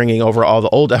necessarily bringing over all the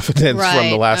old evidence from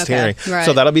the last hearing. Right.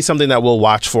 So that'll be something that we'll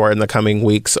watch for in the coming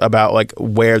weeks about like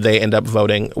where they end up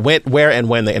voting, where and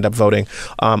when they end up voting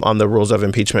on the rules of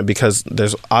impeachment, because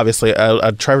there's obviously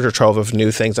a treasure trove of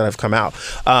new things that have come out.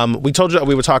 We told you that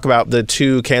we would talk about the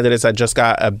 2 candidates that just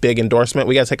got a big endorsement.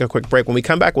 We got to take a quick break. When we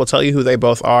come back, we'll tell you who they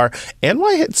both are and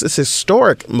why it's this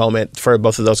historic moment for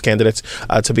both of those candidates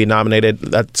to be nominated.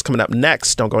 That's coming up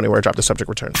next. Don't go anywhere. Drop the Subject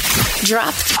returns.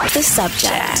 Drop the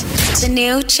Subject. The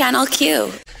new Channel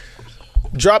Q.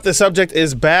 Drop the Subject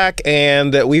is back,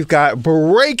 and we've got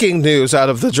breaking news out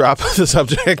of the Drop the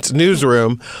Subject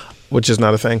newsroom. which is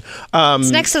not a thing. It's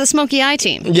next to the Smoky Eye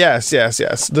team. Yes.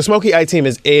 The Smoky Eye team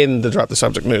is in the Drop the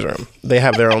Subject newsroom. They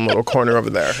have their own little corner over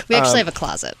there. We actually have a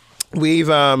closet. We've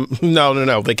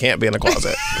no, they can't be in a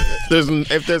closet.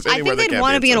 If there's I anywhere think they they'd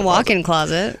want to be in a walk-in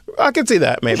closet. I could see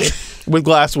that maybe with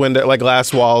glass window, like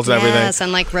glass walls and everything. Yes,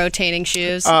 and like rotating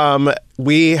shoes.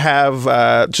 We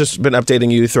have just been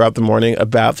updating you throughout the morning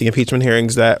about the impeachment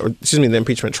hearings the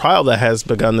impeachment trial that has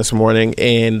begun this morning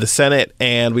in the Senate.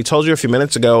 And we told you a few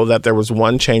minutes ago that there was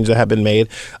one change that had been made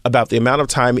about the amount of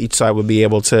time each side would be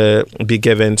able to be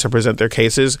given to present their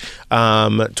cases.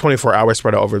 24 hours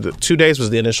spread out over the 2 days was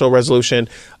the initial resolution.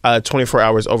 24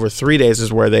 hours over 3 days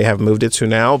is where they have moved it to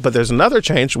now. But there's another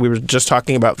change. We were just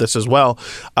talking about this as well,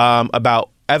 about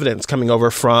evidence coming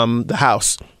over from the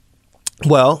House.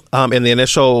 Well, in the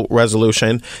initial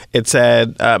resolution, it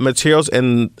said materials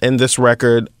in this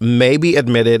record may be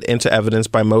admitted into evidence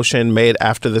by motion made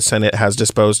after the Senate has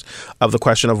disposed of the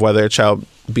question of whether it shall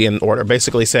be in order.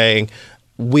 Basically saying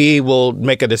we will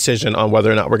make a decision on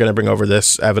whether or not we're going to bring over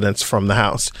this evidence from the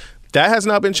House. That has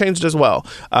now been changed as well.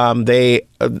 They,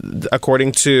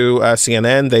 according to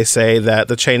CNN, they say that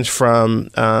the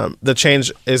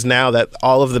change is now that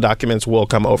all of the documents will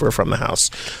come over from the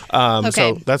House.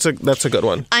 So that's a good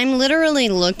one. I'm literally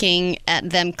looking at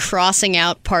them crossing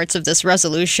out parts of this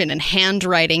resolution and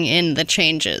handwriting in the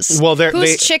changes. Well,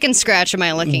 whose chicken scratch am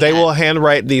I looking at? They will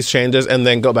handwrite these changes and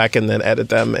then go back and then edit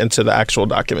them into the actual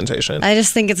documentation. I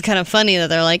just think it's kind of funny that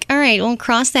they're like, all right, we'll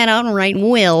cross that out and write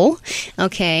will.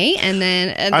 Okay. And then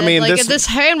this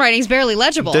handwriting's barely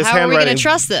legible. How are we going to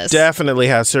trust this? Definitely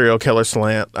has serial killer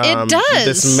slant. It does.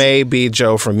 This may be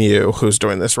Joe from You who's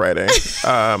doing this writing.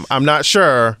 I'm not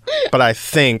sure, but I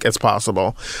think it's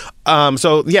possible.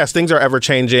 So yes, things are ever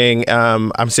changing.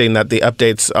 I'm seeing that the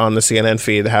updates on the CNN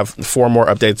feed have 4 more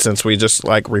updates since we just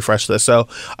refreshed this. So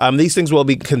these things will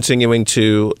be continuing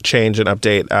to change and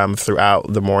update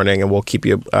throughout the morning, and we'll keep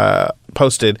you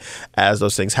posted as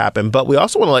those things happen. But we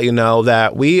also want to let you know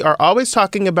that we are always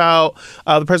talking about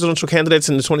the presidential candidates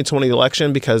in the 2020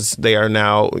 election because they are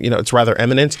now, it's rather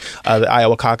imminent. The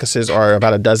Iowa caucuses are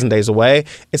about a dozen days away.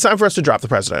 It's time for us to drop the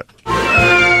president.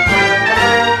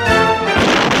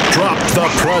 Drop the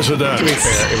president. To be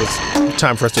fair, it was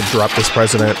time for us to drop this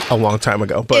president a long time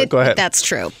ago. But go ahead. That's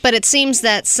true. But it seems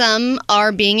that some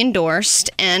are being endorsed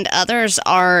and others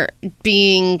are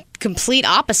being complete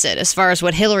opposite as far as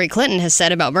what Hillary Clinton has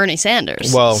said about Bernie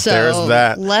Sanders. Well, there's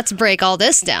that. Let's break all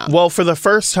this down. Well, for the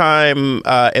first time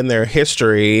in their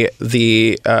history,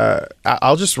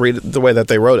 I'll just read it the way that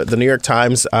they wrote it. The New York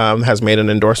Times has made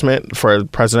an endorsement for the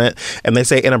president, and they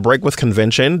say, in a break with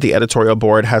convention, the editorial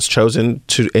board has chosen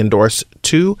to endorse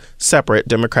 2 separate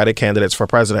Democratic candidates for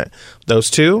president. Those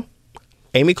 2,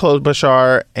 Amy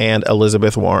Klobuchar and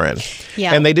Elizabeth Warren.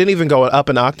 Yeah. And they didn't even go up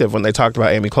an octave when they talked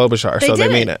about Amy Klobuchar, they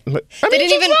mean it. They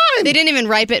didn't even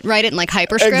write it in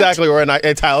hyperscript. Exactly, or in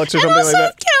italics or something like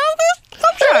that.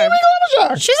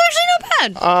 She's actually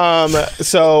not bad.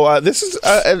 So this is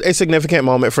a significant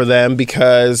moment for them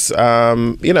because,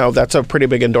 that's a pretty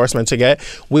big endorsement to get.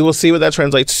 We will see what that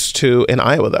translates to in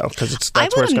Iowa, though, because I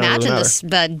would imagine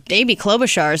that Amy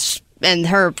Klobuchar's and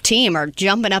her team are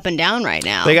jumping up and down right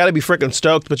now. They got to be freaking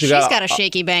stoked, but she's got a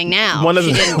shaky bang now.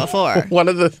 She didn't before. One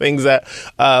of the things that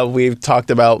we've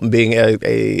talked about being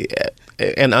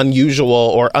an unusual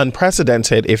or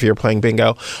unprecedented, if you're playing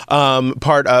bingo,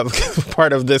 part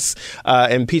of this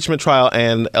impeachment trial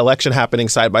and election happening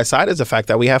side by side is the fact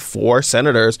that we have 4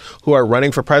 senators who are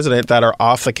running for president that are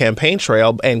off the campaign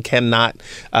trail and cannot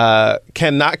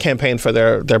campaign for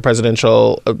their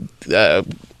presidential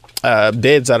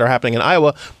bids that are happening in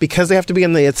Iowa because they have to be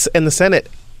in the Senate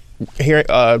here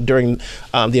during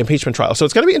the impeachment trial. So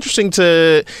it's going to be interesting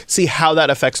to see how that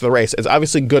affects the race. It's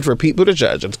obviously good for Pete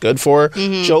Buttigieg. It's good for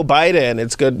Joe Biden.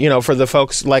 It's good, for the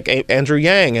folks like Andrew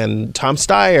Yang and Tom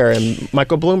Steyer and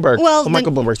Michael Bloomberg. Well,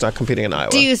 Michael Bloomberg's not competing in Iowa.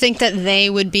 Do you think that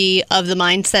they would be of the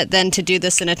mindset then to do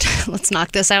this let's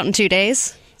knock this out in 2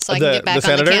 days? So I can get back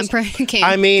on the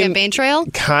campaign trail?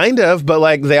 Kind of,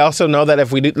 but they also know that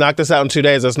if we knock this out in 2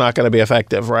 days, it's not going to be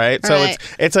effective, right? So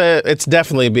it's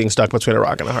definitely being stuck between a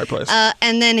rock and a hard place.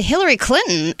 And then Hillary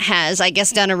Clinton has, I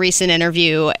guess, done a recent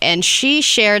interview, and she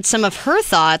shared some of her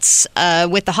thoughts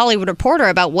with The Hollywood Reporter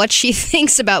about what she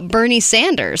thinks about Bernie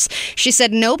Sanders. She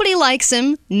said, nobody likes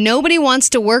him, nobody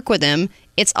wants to work with him,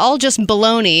 it's all just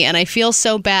baloney, and I feel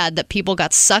so bad that people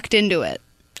got sucked into it.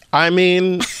 I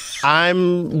mean,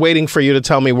 I'm waiting for you to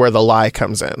tell me where the lie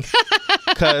comes in.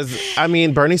 Because,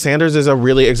 Bernie Sanders is a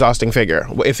really exhausting figure.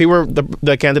 If he were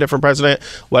the candidate for president,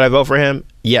 would I vote for him?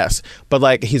 Yes.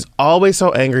 But, he's always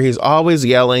so angry. He's always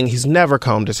yelling. He's never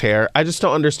combed his hair. I just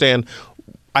don't understand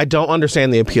I don't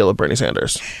understand the appeal of Bernie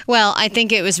Sanders. Well, I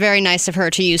think it was very nice of her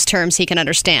to use terms he can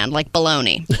understand, like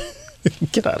baloney.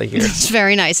 Get out of here. It's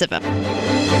very nice of him.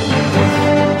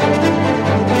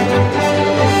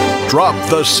 Drop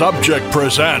the Subject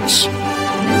presents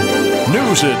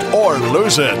News It or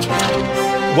Lose It.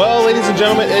 Well, ladies and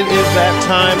gentlemen, it is that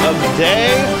time of the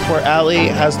day where Allie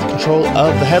has the control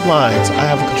of the headlines. I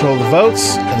have the control of the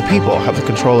votes, and the people have the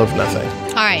control of nothing.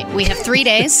 All right, we have 3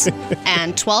 days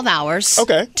and 12 hours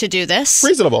to do this.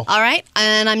 Reasonable. All right,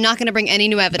 and I'm not going to bring any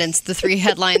new evidence. The 3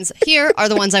 headlines here are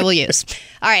the ones I will use.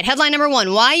 All right, headline number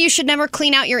 1, why you should never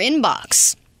clean out your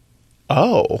inbox.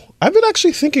 Oh, I've been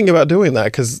actually thinking about doing that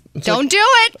because... Don't do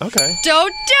it. Okay.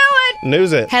 Don't do it.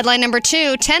 News it. Headline number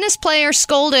 2, tennis player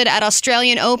scolded at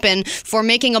Australian Open for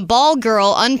making a ball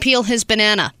girl unpeel his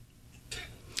banana.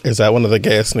 Is that one of the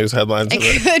gayest news headlines?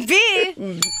 It could be.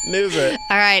 News it.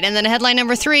 All right, and then headline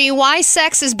number 3, why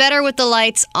sex is better with the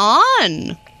lights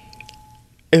on.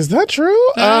 Is that true?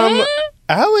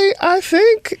 Allie, I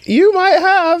think you might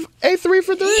have a 3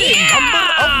 for 3.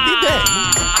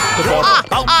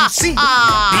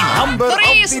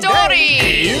 Three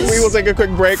stories. We will take a quick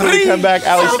break. When we come back,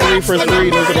 Allie's 3 for 3.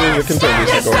 News it or lose it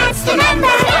continues. So go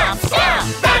ahead.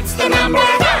 That's the number.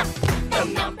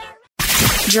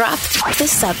 Drop the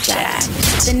subject.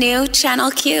 The new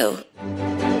Channel Q.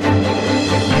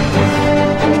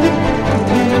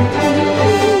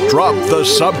 Drop the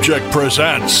Subject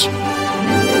presents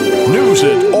News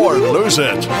It or Lose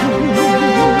It.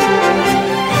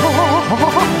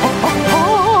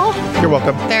 You're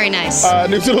welcome. Very nice.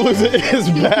 News It or Lose It is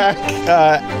back.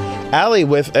 Allie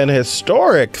with an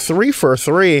historic 3 for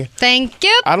 3. Thank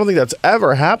you. I don't think that's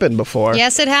ever happened before.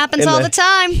 Yes, it happens in all the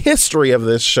time. History of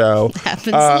this show.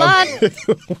 Happens a lot.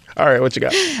 All right, what you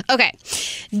got? Okay.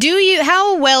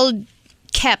 How well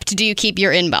kept do you keep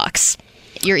your inbox?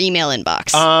 Your email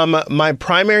inbox? My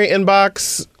primary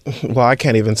inbox, well, I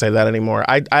can't even say that anymore.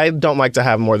 I don't like to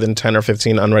have more than 10 or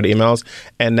 15 unread emails,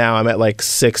 and now I'm at like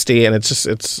 60, and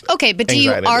it's okay, but do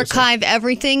you archive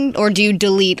everything, or do you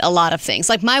delete a lot of things?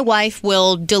 Like, my wife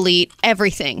will delete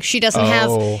everything. She doesn't have,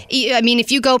 I mean,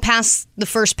 if you go past the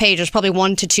first page, there's probably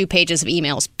 1 to 2 pages of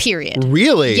emails, period.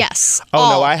 Really? Yes.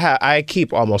 Oh, no, I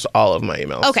keep almost all of my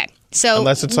emails. Okay, so...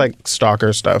 Unless it's like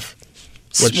stalker stuff.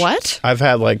 What? I've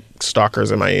had like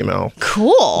stalkers in my email.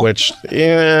 Cool. Which,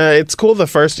 yeah, it's cool the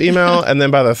first email, and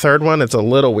then by the third one, it's a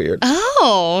little weird.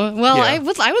 Oh, well, Yeah.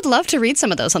 I would love to read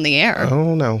some of those on the air.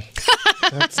 Oh, no.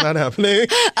 That's not happening.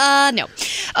 No.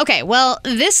 Okay, well,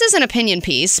 this is an opinion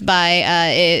piece by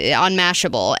on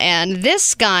Mashable, and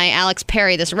this guy, Alex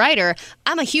Perry, this writer,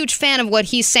 I'm a huge fan of what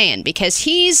he's saying because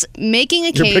he's making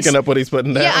a case. You're picking up what he's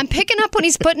putting down. Yeah, I'm picking up what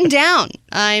he's putting down.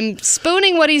 I'm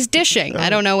spooning what he's dishing. I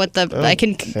don't know what I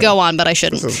can go on, but I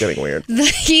shouldn't. This is getting weird.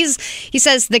 He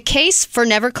says the case for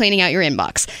never cleaning out your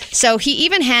inbox. So he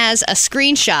even has a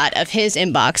screenshot of his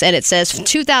inbox, and it says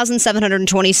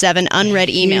 2,727 unread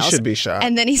emails. He should be shot.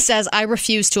 And then he says, I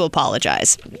refuse to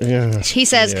apologize. Yeah. He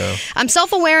says, I'm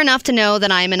self-aware enough to know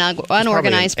that I'm an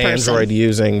unorganized person. Android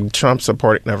using Trump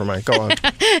supporting. Never mind. Go on.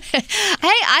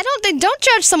 Hey, don't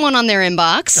judge someone on their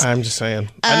inbox. I'm just saying.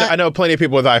 I know plenty of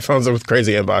people with iPhones with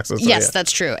crazy inboxes. So Yes, yeah.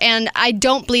 that's true. And I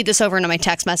don't bleed this over into my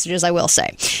text messages, I will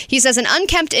say. He says, an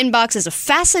unkempt inbox is a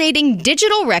fascinating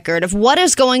digital record of what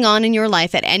is going on in your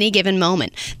life at any given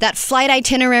moment. That flight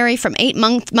itinerary from 8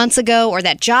 months ago, or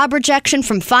that job rejection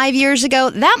from 5 years ago,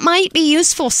 that might be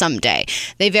useful someday.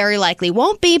 They very likely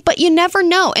won't be, but you never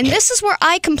know. And this is where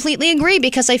I completely agree,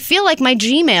 because I feel like my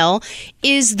Gmail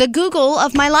is the Google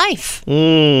of my life.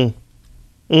 Think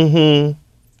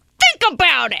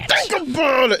about it. Think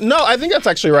about it. No, I think that's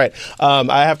actually right.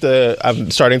 I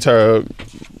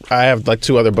have like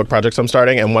 2 other book projects I'm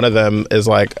starting, and one of them is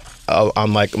like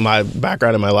on like my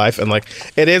background in my life, and like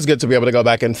it is good to be able to go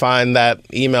back and find that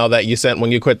email that you sent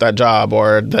when you quit that job,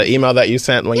 or the email that you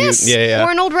sent when you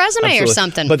or an old resume Absolutely. or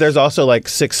something. But there's also like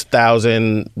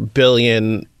 6,000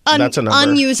 billion. That's a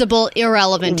number. Unusable,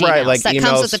 irrelevant emails. Right, like that emails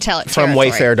comes with the from territory.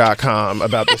 Wayfair.com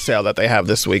about the sale that they have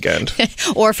this weekend.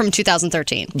 Or from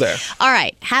 2013. There. All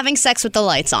right, having sex with the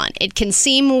lights on. It can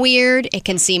seem weird. It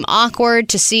can seem awkward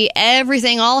to see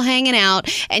everything all hanging out.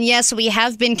 And yes, we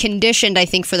have been conditioned, I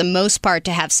think, for the most part,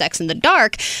 to have sex in the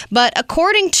dark. But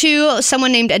according to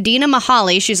someone named Adina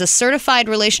Mahali, she's a certified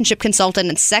relationship consultant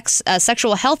and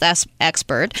sexual health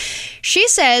expert. She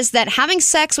says that having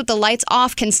sex with the lights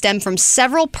off can stem from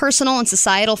several personal and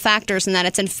societal factors, and that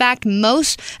it's in fact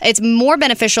it's more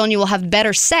beneficial and you will have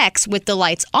better sex with the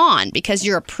lights on because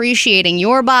you're appreciating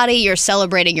your body, you're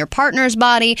celebrating your partner's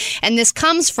body, and this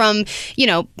comes from,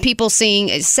 people seeing,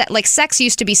 like sex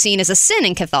used to be seen as a sin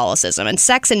in Catholicism, and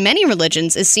sex in many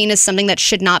religions is seen as something that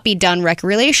should not be done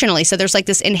recreationally. So there's like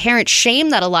this inherent shame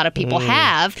that a lot of people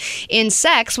have in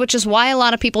sex, which is why a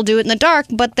lot of people do it in the dark,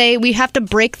 but we have to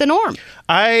break the norm.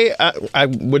 I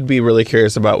would be really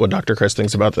curious about what Dr. Chris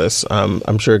thinks about this.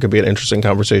 I'm sure it could be an interesting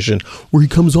conversation where he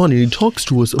comes on and he talks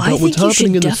to us about what's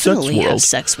happening in the sex world. Have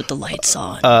sex with the lights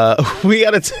on. We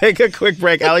got to take a quick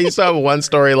break. Allie, you still have one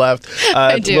story left.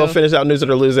 I do. We'll finish out News It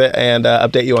or Lose It and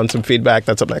update you on some feedback.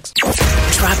 That's up next.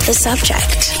 Drop the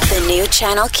subject. The new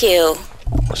Channel Q.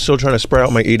 Still trying to spread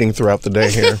out my eating throughout the day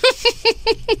here.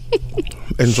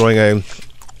 Enjoying a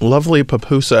lovely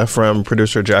pupusa from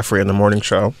producer Jeffrey in the morning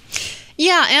show.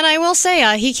 Yeah, and I will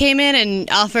say, he came in and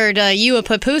offered you a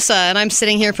pupusa, and I'm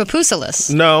sitting here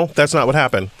pupusa-less. No, that's not what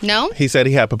happened. No? He said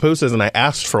he had pupusas, and I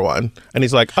asked for one. And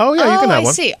he's like, oh, yeah, you can have one.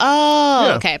 I see. Oh,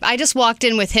 Yeah. okay. I just walked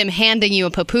in with him handing you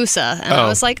a pupusa, and I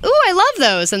was like, ooh, I love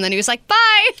those. And then he was like,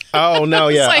 bye. Oh, no,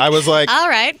 yeah. I was like, all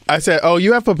right. I said, oh,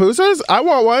 you have pupusas? I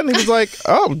want one. He was like,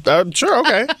 oh, sure,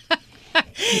 okay.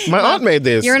 My aunt made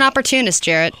these. You're an opportunist,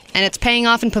 Jarrett, and it's paying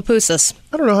off in pupusas.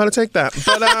 I don't know how to take that,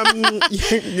 but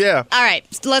yeah. All right,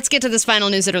 let's get to this final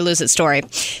News It or Lose It story.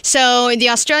 So the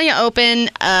Australia Open,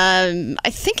 I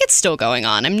think it's still going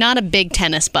on. I'm not a big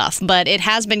tennis buff, but it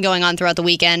has been going on throughout the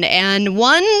weekend. And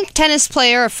one tennis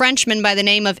player, a Frenchman by the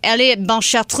name of Elliot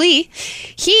Barchatry,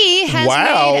 he has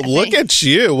made... Look at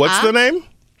you. What's the name?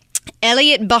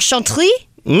 Elliot Barchatry.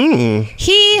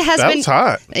 He has been... That was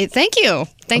hot. Thank you.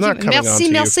 Thank I'm not you. coming on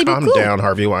to Merci you. Calm beaucoup. down,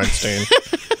 Harvey Weinstein.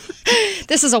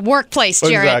 This is a workplace,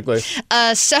 Jarrett.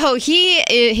 Exactly. So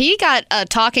he got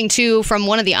talking to from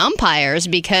one of the umpires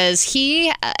because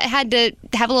he had to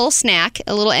have a little snack,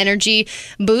 a little energy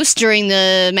boost during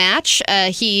the match.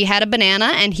 He had a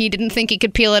banana and he didn't think he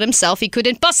could peel it himself. He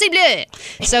couldn't possible.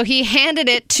 So he handed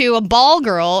it to a ball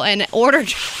girl and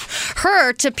ordered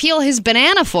her to peel his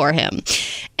banana for him.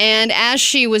 And as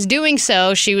she was doing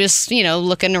so, she was,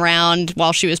 looking around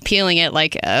while she was peeling it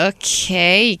like,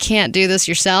 okay, you can't do this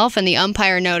yourself. And the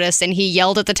umpire noticed and he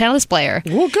yelled at the tennis player.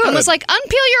 Well, good. And was like,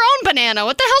 unpeel your own banana.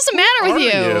 What the hell's the matter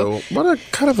with you? What a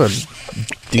kind of a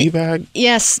D-bag.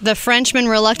 Yes, the Frenchman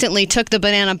reluctantly took the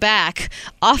banana back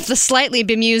off the slightly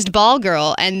bemused ball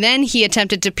girl, and then he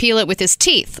attempted to peel it with his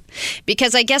teeth.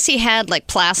 Because I guess he had,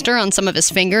 plaster on some of his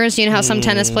fingers. You know how some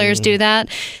tennis players do that?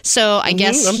 So I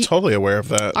guess... I'm totally aware of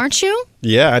that. Aren't you?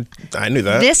 Yeah, I knew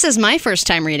that. This is my first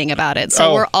time reading about it,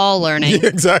 so we're all learning. Yeah,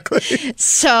 exactly.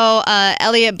 So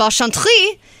Elliot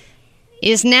Barchatry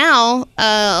is now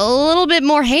a little bit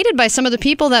more hated by some of the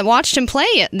people that watched him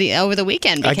play over the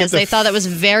weekend because they thought it was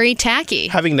very tacky.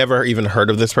 Having never even heard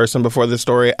of this person before this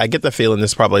story, I get the feeling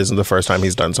this probably isn't the first time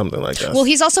he's done something like this. Well,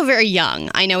 he's also very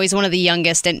young. I know he's one of the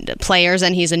youngest players,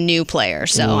 and he's a new player.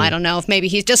 So I don't know if maybe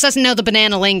he just doesn't know the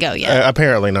banana lingo yet.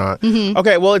 Apparently not.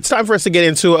 Okay, well, it's time for us to get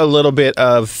into a little bit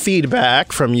of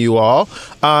feedback from you all.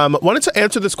 Wanted to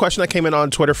answer this question that came in on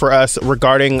Twitter for us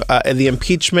regarding the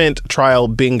impeachment trial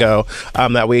bingo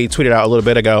that we tweeted out a little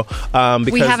bit ago.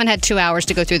 Because we haven't had 2 hours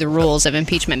to go through the rules of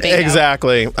impeachment bingo.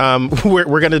 Exactly. We're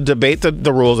going to debate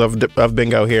the rules of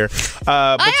bingo here.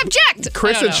 I object!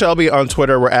 Chris and Shelby on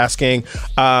Twitter were asking,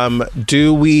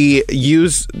 do we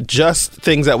use just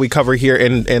things that we cover here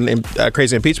in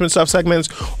Crazy Impeachment Stuff segments,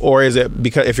 or is it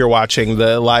because if you're watching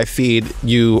the live feed,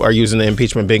 you are using the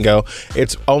impeachment bingo?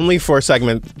 It's only for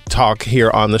segment talk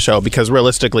here on the show because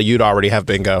realistically, you'd already have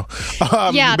bingo.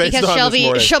 Yeah, because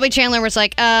Shelby Chandler was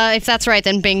like, if that's right,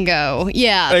 then bingo.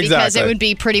 Yeah, because it would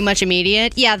be pretty much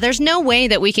immediate. Yeah, there's no way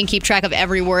that we can keep track of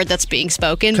every word that's being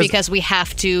spoken because we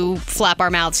have to flap our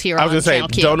mouths here on Channel Q. I was going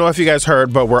to say, don't know if you guys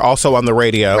heard, but we're also on the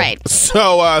radio. Right.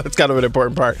 So that's kind of an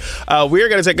important part. We are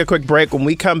going to take a quick break. When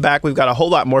we come back, we've got a whole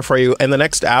lot more for you. In the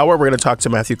next hour, we're going to talk to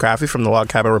Matthew Crafty from the Log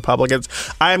Cabin Republicans.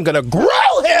 I am going to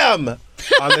grill him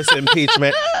on this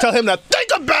impeachment. Tell him to think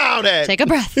about it. Take a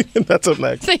breath. That's up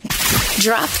next.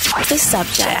 Drop the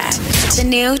subject. The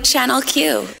new Channel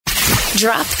Q.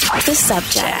 Drop the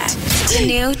subject. The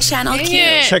new Channel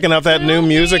Q. Checking out that new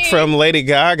music from Lady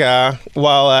Gaga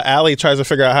while Allie tries to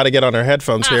figure out how to get on her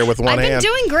headphones here with one hand. I've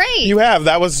been doing great. You have.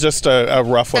 That was just a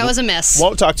rough one. That was a miss.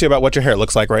 Won't talk to you about what your hair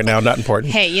looks like right now. Not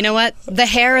important. Hey, you know what? The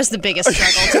hair is the biggest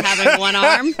struggle to having one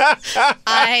arm.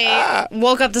 I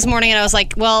woke up this morning and I was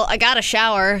like, well, I got a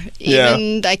shower.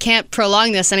 I can't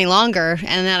prolong this any longer.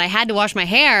 And then I had to wash my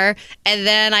hair and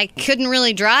then I couldn't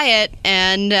really dry it.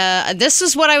 And this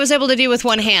is what I was able to do with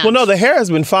one hand. Well, no, the hair has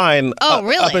been fine. Oh,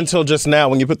 really? Up until just now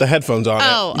when you put the headphones on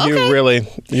Oh, it. okay.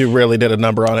 You really did a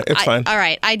number on it. It's fine. All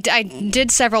right. I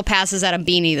did several passes at a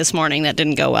beanie this morning that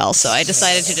didn't go well, so I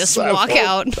decided to just walk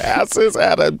out. Passes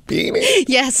at a beanie.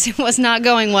 Yes, it was not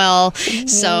going well,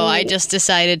 so I just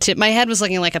decided to. My head was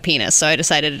looking like a penis, so I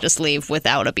decided to just leave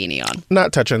without a beanie on.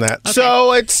 Not touching that. Okay.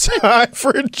 So it's time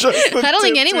for Just the I don't Tip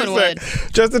think anyone Tuesday.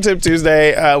 would. Just the Tip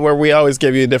Tuesday, where we always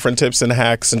give you different tips and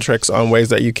hacks and tricks on ways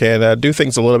that you can do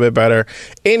things a little bit better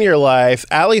in your life.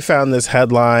 Allie found this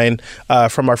headline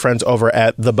from our friends over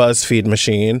at the BuzzFeed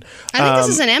Machine. I think this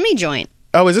is an Emmy joint.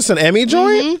 Oh, is this an Emmy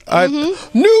joint?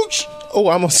 Nooch! Oh,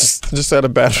 I almost just said a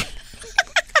bad.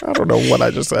 I don't know what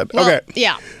I just said. Well, okay.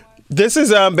 Yeah. This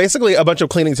is basically a bunch of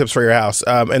cleaning tips for your house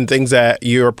and things that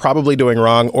you're probably doing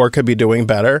wrong or could be doing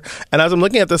better. And as I'm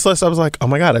looking at this list, I was like, oh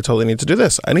my God, I totally need to do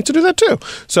this. I need to do that too.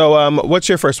 So what's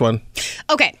your first one?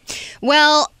 Okay.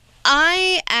 Well,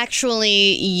 I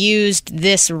actually used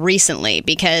this recently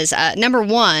because number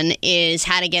one is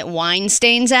how to get wine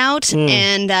stains out.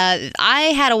 And I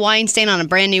had a wine stain on a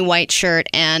brand new white shirt,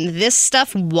 and this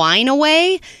stuff, Wine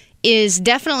Away, is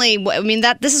definitely, I mean,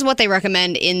 this is what they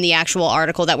recommend in the actual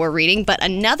article that we're reading. But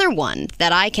another one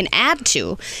that I can add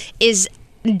to is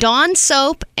Dawn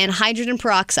soap and hydrogen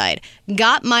peroxide.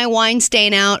 Got my wine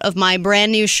stain out of my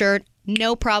brand new shirt.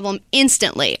 No problem,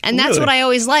 instantly. And that's what I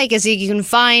always like, is you can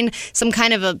find some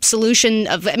kind of a solution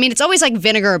of, I mean, it's always like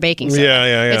vinegar or baking soda.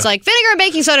 Yeah. It's like vinegar and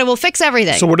baking soda will fix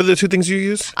everything. So what are the two things you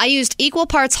use? I used equal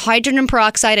parts hydrogen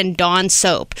peroxide and Dawn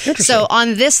soap. So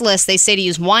on this list, they say to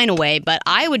use Wine Away, but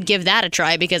I would give that a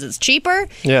try because it's cheaper.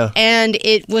 Yeah. And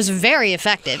it was very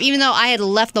effective, even though I had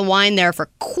left the wine there for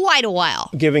quite a while.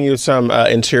 Giving you some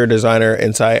interior designer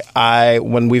insight,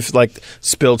 when we've like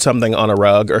spilled something on a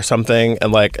rug or something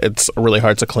and like it's really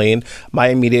hard to clean, my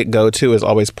immediate go-to is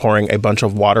always pouring a bunch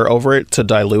of water over it to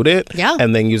dilute it. Yeah.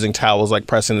 And then using towels, like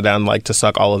pressing it down, like to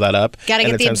suck all of that up. Gotta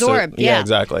and get the absorb. Yeah,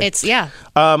 exactly.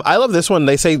 I love this one.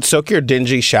 They say soak your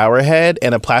dingy shower head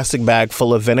in a plastic bag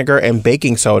full of vinegar and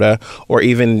baking soda, or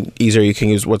even easier, you can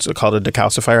use what's called a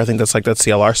decalcifier. I think that's like that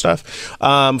CLR stuff.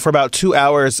 For about 2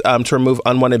 hours to remove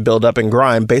unwanted buildup and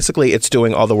grime. Basically, it's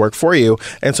doing all the work for you.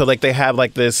 And so like they have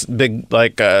like this big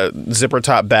like zipper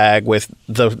top bag with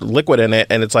the liquid in it,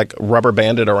 and it's like rubber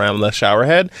banded around the shower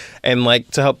head, and like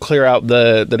to help clear out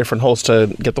the different holes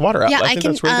to get the water out. Yeah, I think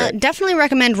that's really great. Definitely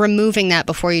recommend removing that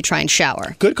before you try and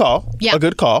shower. Good call. Yeah. A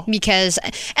good call. Because,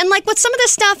 and like with some of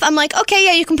this stuff, I'm like, okay,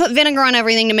 yeah, you can put vinegar on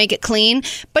everything to make it clean,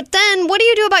 but then what do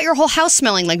you do about your whole house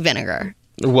smelling like vinegar?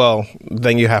 Well,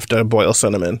 then you have to boil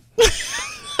cinnamon.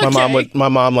 My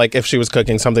mom, like, if she was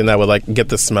cooking something that would, like, get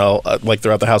the smell, like,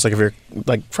 throughout the house, like, if you're,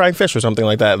 like, frying fish or something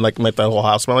like that, and, like, make the whole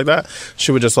house smell like that,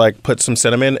 she would just, like, put some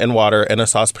cinnamon and water in a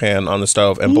saucepan on the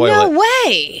stove and boil it. No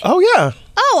way! Oh, yeah.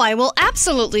 Oh, I will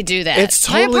absolutely do that. It's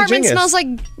totally My apartment genius. smells like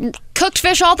cooked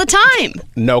fish all the time.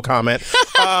 No comment.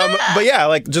 But, yeah,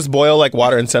 like, just boil, like,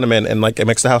 water and cinnamon, and, like, it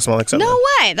makes the house smell like cinnamon. No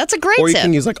way! That's a great Or you tip.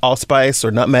 can use, like, allspice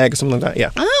or nutmeg or something like that, yeah.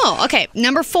 Oh, okay.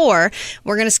 Number 4,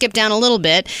 we're going to skip down a little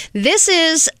bit. This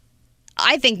is,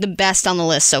 I think, the best on the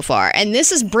list so far. And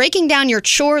this is breaking down your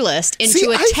chore list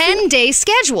into a 10-day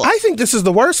schedule. I think this is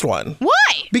the worst one. Why?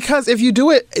 Because if you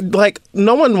do it, like,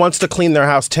 no one wants to clean their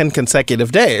house 10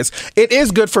 consecutive days. It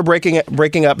is good for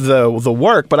breaking up the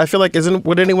work, but I feel like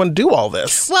would anyone do all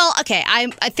this? Well, okay, I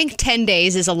think 10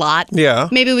 days is a lot. Yeah.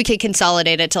 Maybe we could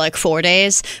consolidate it to like 4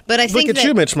 days. But I think Look at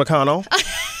you, Mitch McConnell.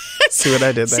 See what I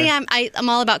did there? See, I'm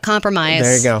all about compromise.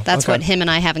 There you go. That's Okay. what him and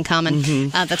I have in common.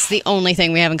 That's the only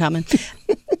thing we have in common.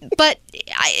 But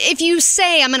if you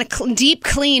say I'm going to deep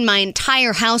clean my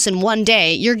entire house in one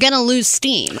day, you're going to lose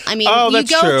steam. I mean, you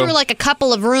that's go true. through like a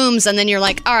couple of rooms and then you're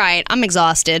like, all right, I'm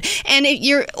exhausted. And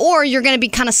you're going to be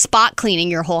kind of spot cleaning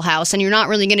your whole house, and you're not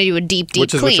really going to do a deep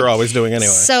Which is clean. what you're always doing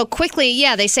anyway. So quickly,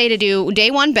 yeah, they say to do day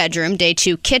 1 bedroom, day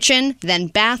 2 kitchen, then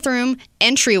bathroom,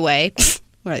 entryway.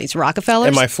 What are these, Rockefellers?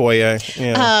 In my foyer.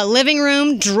 Yeah. Living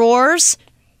room, drawers,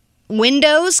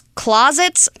 windows,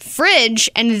 closets, fridge,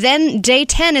 and then day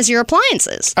 10 is your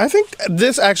appliances. I think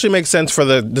this actually makes sense for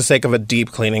the sake of a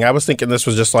deep cleaning. I was thinking this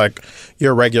was just like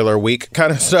your regular week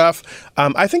kind of stuff.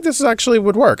 I think this actually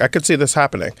would work. I could see this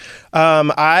happening.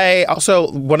 I also,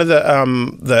 one of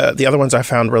the other ones I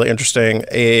found really interesting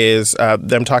is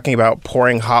them talking about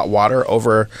pouring hot water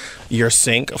over your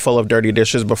sink full of dirty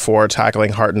dishes before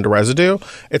tackling hardened residue.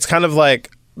 It's kind of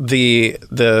like the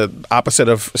opposite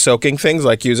of soaking things,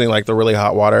 like using like the really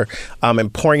hot water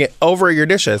and pouring it over your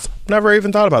dishes. Never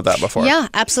even thought about that before. Yeah,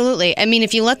 absolutely. I mean,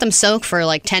 if you let them soak for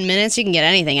like 10 minutes, you can get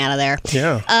anything out of there.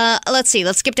 Yeah. Let's see.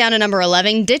 Let's skip down to number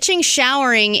 11. Ditch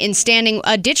showering in standing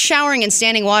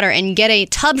water and get a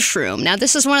tub shroom. Now,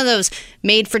 this is one of those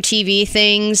made-for-TV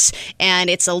things, and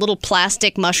it's a little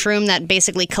plastic mushroom that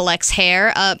basically collects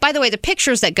hair. By the way, the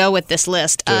pictures that go with this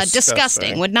list,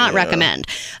 disgusting. Would not recommend.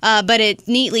 But it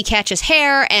neatly catches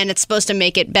hair, and it's supposed to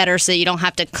make it better so you don't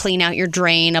have to clean out your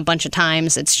drain a bunch of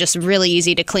times. It's just really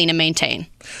easy to clean and maintain.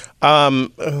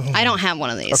 I don't have one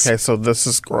of these. Okay, so this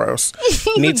is gross.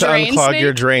 Need to Drain unclog snake?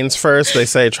 your drains first. They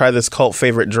say try this cult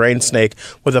favorite drain snake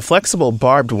with a flexible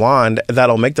barbed wand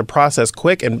that'll make the process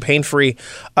quick and pain-free.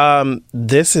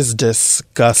 This is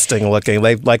disgusting looking.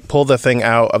 They like pull the thing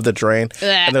out of the drain,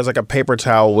 and there's like a paper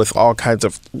towel with all kinds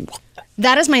of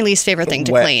That is my least favorite thing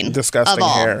to wet, clean. disgusting of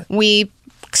all. hair. We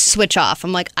switch off.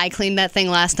 I'm like, I cleaned that thing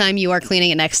last time. You are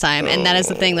cleaning it next time, and that is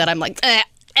the thing that I'm like.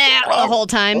 The whole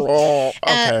time.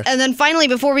 Okay. And then finally,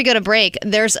 before we go to break,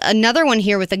 there's another one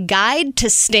here with a guide to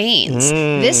stains.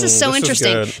 This is so this is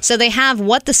interesting. good. So they have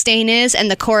what the stain is and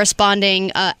the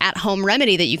corresponding at-home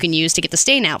remedy that you can use to get the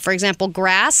stain out. For example,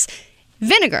 grass,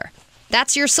 vinegar.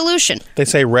 That's your solution. They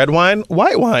say red wine,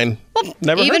 white wine.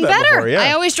 Never Even heard that better. before, yeah.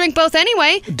 I always drink both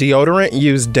anyway. Deodorant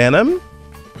use denim.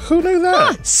 Who knew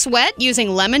that? Sweat using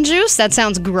lemon juice. That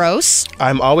sounds gross.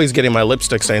 I'm always getting my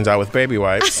lipstick stains out with baby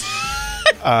wipes.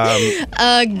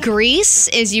 Grease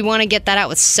is you want to get that out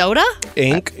with soda.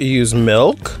 Ink use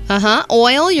milk.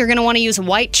 Oil, you're going to want to use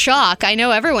white chalk. I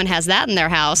know everyone has that in their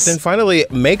house. Then finally,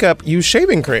 makeup use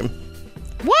shaving cream.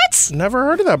 What? Never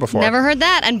heard of that before. Never heard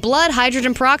that. And blood,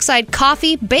 hydrogen peroxide,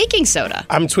 coffee, baking soda.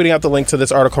 I'm tweeting out the link to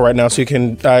this article right now so you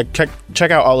can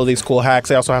check out all of these cool hacks.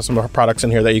 They also have some products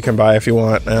in here that you can buy if you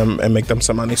want and make them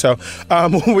some money. So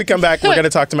when we come back, we're going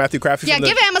to talk to Matthew Crafty Yeah, from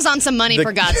give Amazon some money, the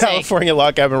for God's sake. California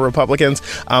Log Cabin Republicans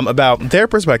about their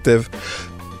perspective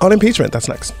on impeachment. That's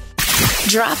next.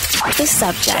 Drop the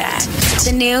subject.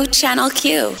 The new Channel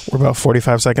Q. We're about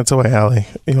 45 seconds away, Allie.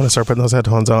 You want to start putting those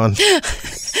headphones on?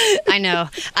 I know.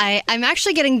 I'm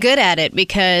actually getting good at it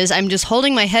because I'm just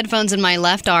holding my headphones in my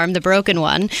left arm, the broken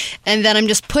one, and then I'm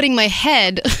just putting my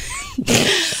head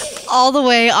all the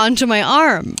way onto my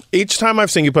arm. Each time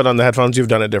I've seen you put on the headphones, you've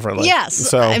done it differently. Yes.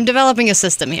 So, I'm developing a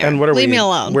system here. and what are Leave we? me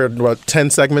alone. We're, 10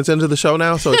 segments into the show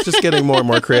now? So it's just getting more and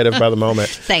more creative by the moment.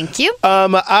 Thank you.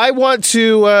 I want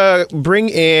to bring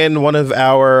in one of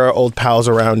our old pals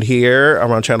around here,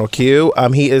 around Channel Q.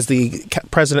 He is the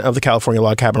president of the California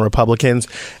Log Cabin Republicans.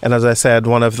 And as I said,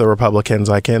 one of the Republicans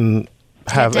I can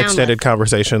have down extended with.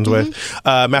 conversations with.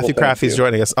 Matthew Crafty is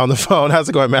joining us on the phone. How's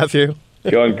it going, Matthew?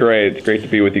 Going great. It's great to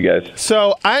be with you guys.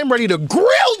 So I'm ready to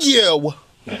grill you.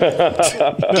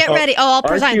 Get ready. Oh, I'll Aren't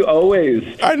present. you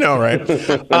always? I know, right? I'm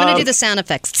going to do the sound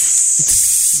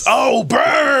effects. Oh,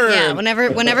 burn! Yeah,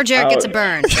 whenever Jared gets a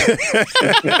burn.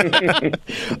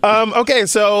 Okay,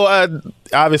 so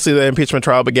obviously the impeachment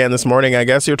trial began this morning. I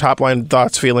guess your top line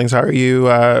thoughts, feelings. How are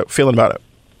you feeling about it?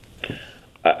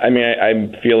 I mean,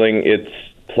 I'm feeling it's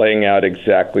playing out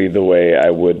exactly the way I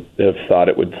would have thought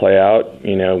it would play out.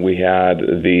 You know, we had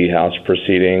the House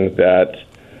proceeding that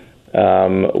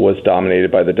was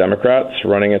dominated by the Democrats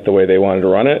running it the way they wanted to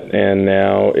run it, and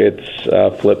now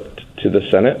it's flipped to the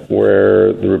Senate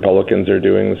where the Republicans are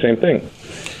doing the same thing.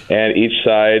 And each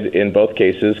side in both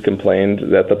cases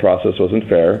complained that the process wasn't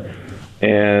fair,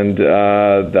 and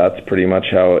that's pretty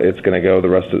much how it's going to go the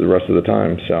rest of the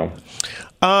time. So,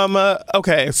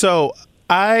 okay, so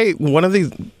one of the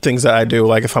things that I do,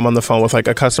 like if I'm on the phone with like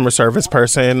a customer service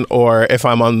person, or if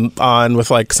I'm on with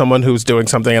like someone who's doing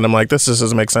something and I'm like, this just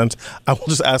doesn't make sense, I will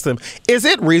just ask them, is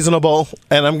it reasonable?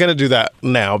 And I'm going to do that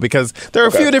now because there are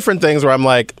a few different things where I'm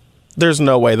like, there's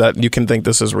no way that you can think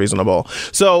this is reasonable.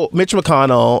 So Mitch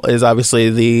McConnell is obviously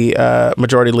the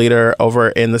majority leader over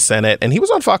in the Senate, and he was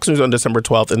on Fox News on December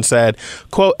 12th and said,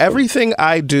 quote, everything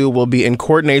I do will be in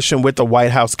coordination with the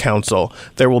White House counsel.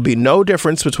 There will be no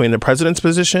difference between the president's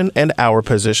position and our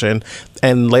position.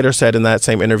 And later said in that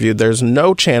same interview, there's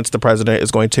no chance the president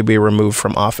is going to be removed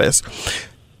from office.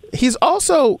 He's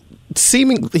also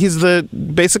he's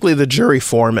basically the jury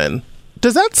foreman.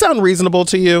 Does that sound reasonable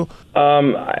to you?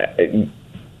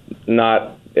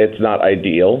 It's not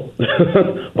ideal,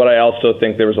 but I also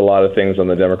think there was a lot of things on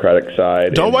the Democratic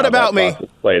side. Don't what about me?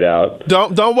 Played out.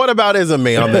 Don't what about ism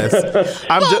me on this?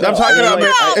 I'm talking about me.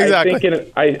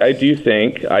 Exactly. I do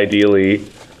think ideally,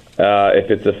 if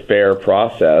it's a fair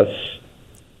process,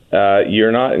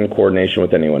 you're not in coordination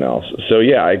with anyone else. So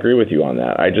yeah, I agree with you on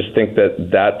that. I just think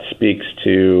that speaks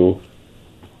to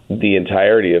the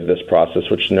entirety of this process,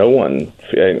 which no one,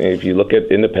 if you look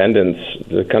at independents,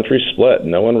 the country's split.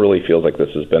 No one really feels like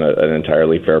this has been an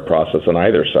entirely fair process on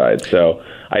either side. So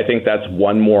I think that's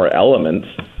one more element.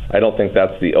 I don't think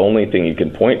that's the only thing you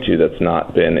can point to that's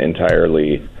not been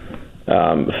entirely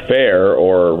fair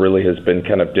or really has been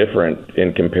kind of different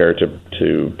in compared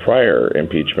to prior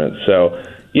impeachment. So,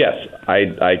 yes,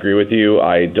 I agree with you.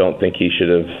 I don't think he should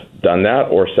have done that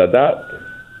or said that.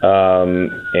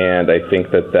 And I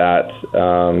think that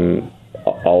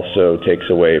also takes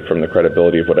away from the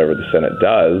credibility of whatever the Senate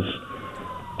does.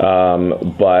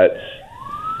 But,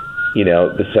 you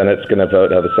know, the Senate's going to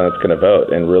vote how the Senate's going to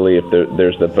vote. And really, if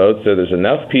there's the votes, there's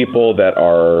enough people that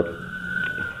are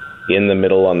in the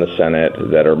middle on the Senate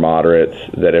that are moderates,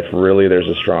 that if really there's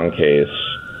a strong case,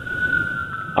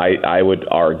 I would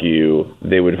argue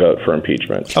they would vote for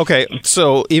impeachment. Okay,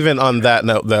 so even on that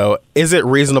note, though, is it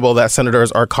reasonable that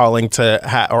senators are calling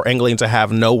to or angling to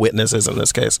have no witnesses in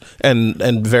this case and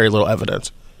very little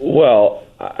evidence? Well,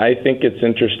 I think it's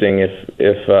interesting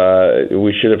if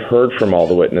we should have heard from all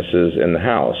the witnesses in the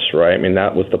House, right? I mean,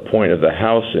 that was the point of the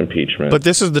House impeachment. But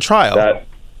this is the trial.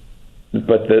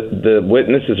 But the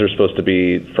witnesses are supposed to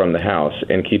be from the House,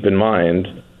 and keep in mind,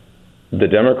 the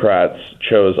Democrats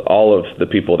chose all of the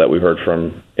people that we heard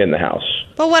from in the House.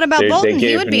 But what about Bolton?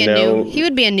 He would be a noob. He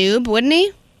would be a noob, wouldn't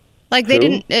he? Like they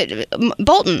didn't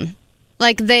Bolton.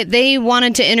 Like they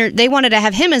wanted to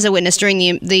have him as a witness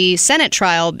during the Senate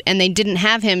trial, and they didn't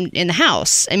have him in the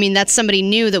House. I mean, that's somebody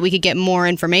new that we could get more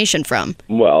information from.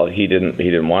 Well, he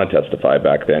didn't want to testify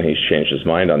back then. He's changed his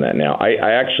mind on that now.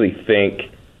 I actually think.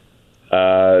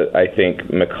 I think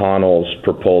McConnell's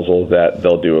proposal that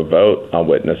they'll do a vote on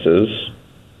witnesses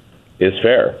is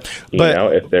fair.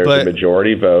 If there's a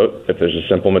majority vote, if there's a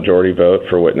simple majority vote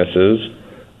for witnesses,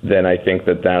 then I think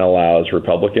that allows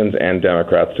Republicans and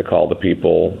Democrats to call the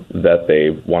people that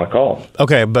they want to call.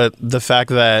 Okay, but the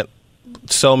fact that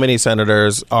so many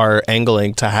senators are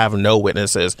angling to have no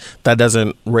witnesses, that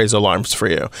doesn't raise alarms for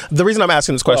you. The reason I'm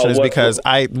asking this question is because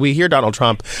we hear Donald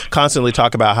Trump constantly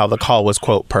talk about how the call was,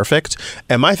 quote, perfect.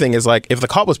 And my thing is, like, if the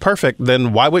call was perfect,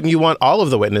 then why wouldn't you want all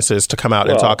of the witnesses to come out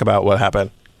and talk about what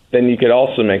happened? Then you could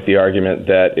also make the argument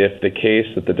that if the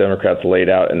case that the Democrats laid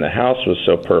out in the House was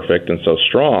so perfect and so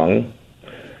strong,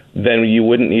 then you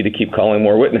wouldn't need to keep calling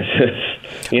more witnesses.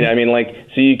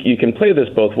 So you can play this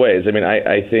both ways. I mean,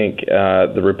 I think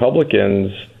the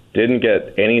Republicans didn't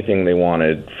get anything they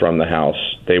wanted from the House.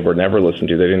 They were never listened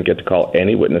to. They didn't get to call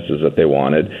any witnesses that they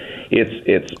wanted.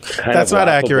 It's kind That's of not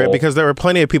accurate, because there were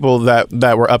plenty of people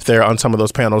that were up there on some of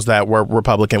those panels that were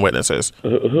Republican witnesses.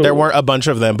 Who? There weren't a bunch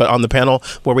of them, but on the panel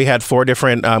where we had 4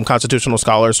 different constitutional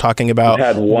scholars talking about... We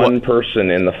had one person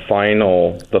in the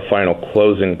final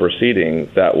closing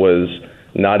proceeding that was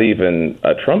not even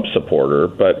a Trump supporter,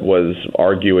 but was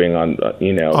arguing on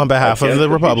behalf of the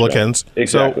Republicans.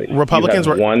 Exactly. So Republicans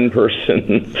were one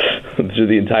person through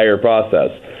the entire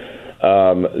process.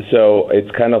 So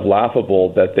it's kind of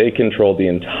laughable that they control the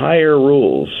entire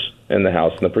rules in the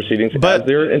House and the proceedings as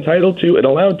they're entitled to and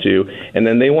allowed to, and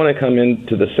then they want to come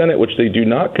into the Senate, which they do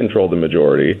not control the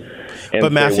majority.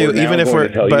 But Matthew, even if we're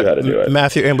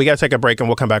Matthew, and we got to take a break, and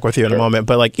we'll come back with you in a moment.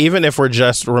 But like, even if we're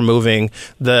just removing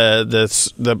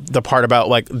the part about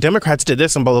like Democrats did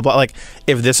this and blah blah blah, like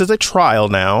if this is a trial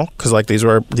now, because like these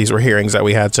were hearings that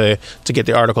we had to get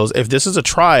the articles. If this is a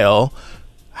trial,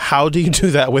 how do you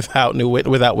do that without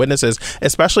witnesses?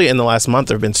 Especially in the last month,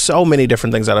 there have been so many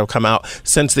different things that have come out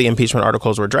since the impeachment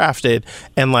articles were drafted,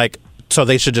 and like, so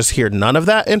they should just hear none of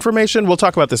that information. We'll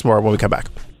talk about this more when we come back.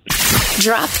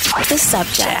 Drop the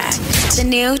Subject. The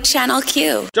new Channel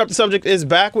Q. Drop the Subject is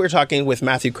back. We're talking with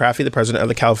Matthew Crafty, the president of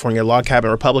the California Log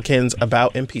Cabin Republicans,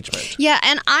 about impeachment. Yeah,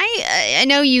 and I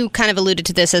know you kind of alluded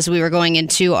to this as we were going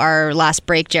into our last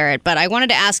break, Jarrett, but I wanted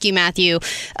to ask you, Matthew,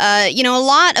 a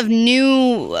lot of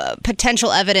new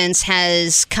potential evidence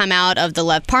has come out of the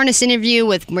Lev Parnas interview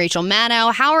with Rachel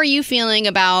Maddow. How are you feeling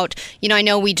about, I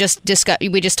know we just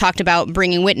talked about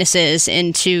bringing witnesses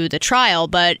into the trial,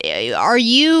 but are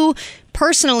you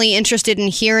personally interested in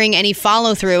hearing any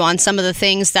follow-through on some of the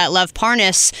things that Lev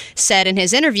Parnas said in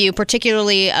his interview,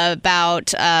 particularly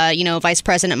about, Vice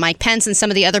President Mike Pence and some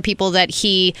of the other people that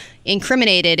he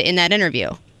incriminated in that interview?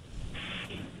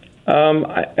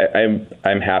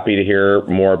 I'm happy to hear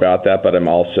more about that, but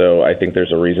I think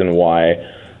there's a reason why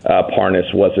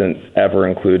Parnas wasn't ever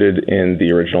included in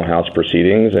the original House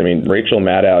proceedings. I mean, Rachel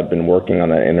Maddow had been working on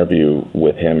that interview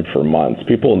with him for months.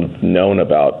 People have known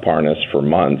about Parnas for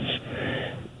months.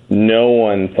 No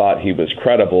one thought he was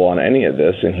credible on any of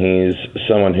this, and he's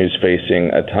someone who's facing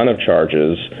a ton of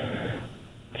charges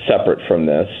separate from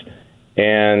this.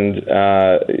 and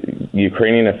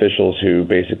Ukrainian officials who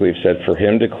basically have said for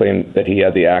him to claim that he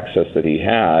had the access that he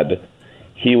had,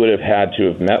 he would have had to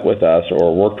have met with us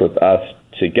or worked with us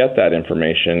to get that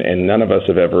information, and none of us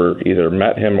have ever either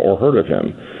met him or heard of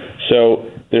him. So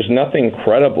there's nothing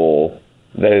credible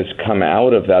that has come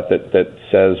out of that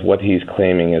says what he's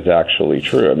claiming is actually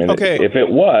true. I mean, if it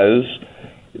was,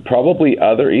 probably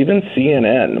even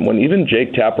CNN, when even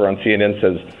Jake Tapper on CNN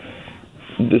says,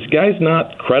 this guy's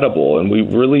not credible, and we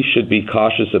really should be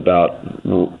cautious about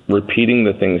repeating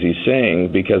the things he's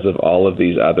saying because of all of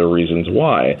these other reasons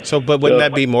why. But wouldn't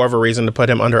that be more of a reason to put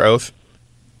him under oath?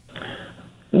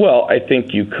 Well, I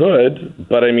think you could,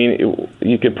 but I mean,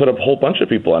 you could put a whole bunch of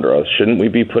people under oath. Shouldn't we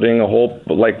be putting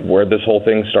where this whole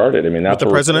thing started? I mean, that's with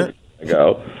the president.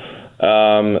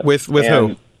 With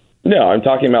who? No, I'm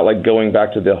talking about going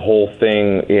back to the whole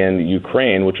thing in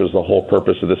Ukraine, which was the whole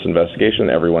purpose of this investigation.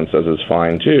 Everyone says is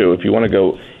fine too. If you want to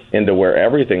go into where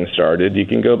everything started, you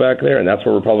can go back there, and that's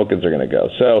where Republicans are going to go.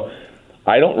 So,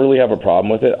 I don't really have a problem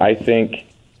with it. I think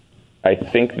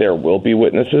there will be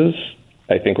witnesses.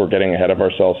 I think we're getting ahead of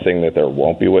ourselves saying that there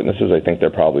won't be witnesses. I think there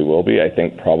probably will be. I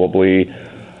think probably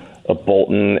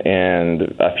Bolton and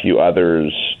a few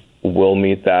others will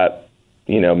meet that,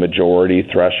 majority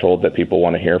threshold that people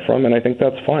want to hear from, and I think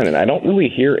that's fine. And I don't really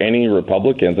hear any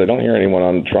Republicans. I don't hear anyone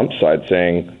on Trump's side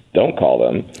saying, don't call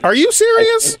them. Are you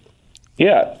serious?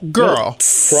 Yeah. Girl.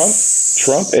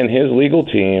 Trump and his legal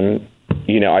team,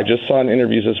 I just saw in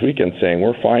interviews this weekend saying,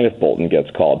 we're fine if Bolton gets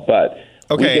called, but...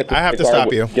 Okay, I have to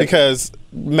stop you because,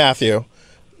 Matthew,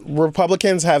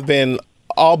 Republicans have been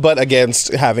all but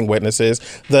against having witnesses.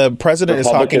 The president is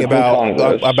talking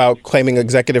about claiming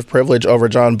executive privilege over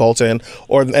John Bolton,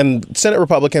 and Senate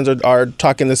Republicans are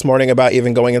talking this morning about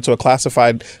even going into a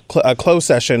classified closed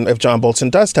session if John Bolton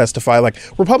does testify.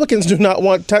 Republicans do not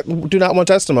want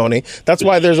testimony. That's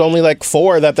why there's only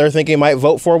 4 that they're thinking might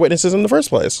vote for witnesses in the first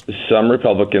place. Some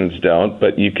Republicans don't,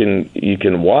 but you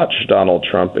can watch Donald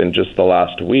Trump in just the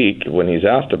last week when he's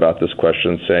asked about this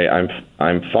question say, I'm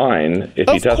fine if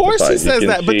he testifies. Of course he says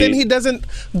that, but then he doesn't.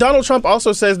 Donald Trump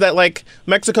also says that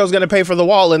Mexico's going to pay for the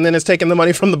wall and then is taking the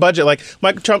money from the budget.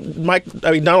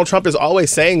 Donald Trump is always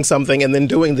saying something and then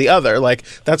doing the other.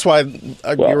 That's why you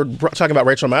were talking about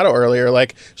Rachel Maddow earlier.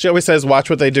 She always says, watch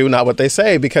what they do, not what they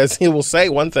say, because he will say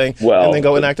one thing and then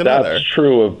go enact another. That's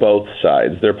true of both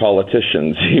sides. They're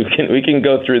politicians. We can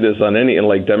go through this on any,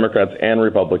 and Democrats and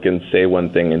Republicans say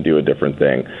one thing and do a different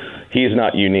thing. He's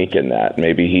not unique in that.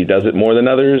 Maybe he does it more than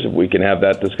others. We can have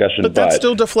that discussion. But that's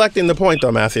still deflecting the point,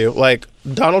 though, Matthew.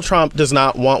 Donald Trump does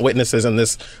not want witnesses in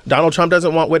this. Donald Trump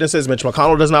doesn't want witnesses. Mitch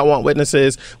McConnell does not want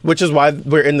witnesses, which is why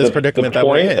we're in this predicament that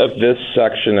we're in. The point of this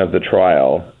section of the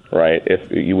trial, right, if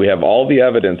we have all the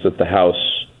evidence that the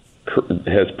House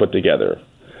has put together,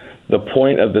 the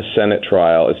point of the Senate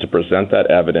trial is to present that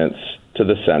evidence to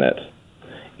the Senate.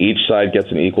 Each side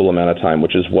gets an equal amount of time,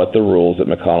 which is what the rules that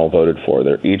McConnell voted for.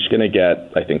 They're each going to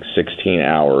get, I think, 16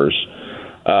 hours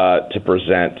to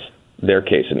present their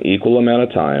case, an equal amount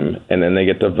of time, and then they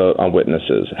get to vote on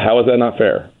witnesses. How is that not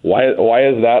fair? Why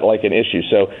is that an issue?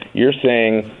 So you're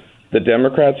saying the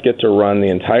Democrats get to run the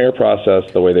entire process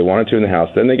the way they wanted to in the House.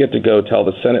 Then they get to go tell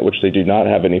the Senate, which they do not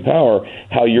have any power,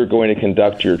 how you're going to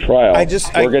conduct your trial.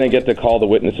 We're going to get to call the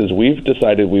witnesses we've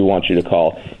decided we want you to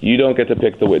call. You don't get to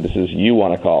pick the witnesses you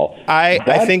want to call.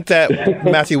 I think that,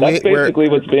 Matthew, that's basically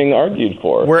what's being argued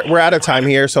for. We're out of time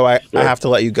here, so I have to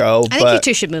let you go. I think you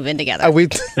two should move in together. We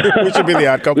should be the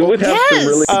odd couple. We would have some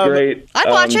really great... I'd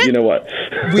watch it. You know what?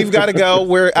 We've got to go.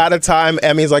 We're out of time.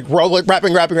 Emmy's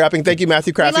wrapping. Thank you,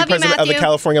 Matthew Crafty, president of the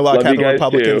California Law Capital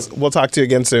Republicans. Too. We'll talk to you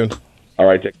again soon. All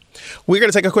right. We're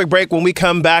going to take a quick break. When we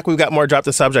come back, we've got more Drop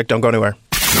the Subject. Don't go anywhere.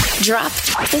 Drop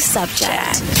the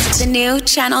Subject. The new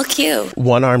Channel Q.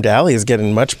 One-armed Allie is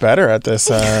getting much better at this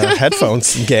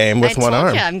headphones game with one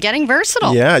arm. I'm getting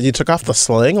versatile. Yeah, you took off the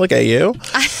sling. Look at you.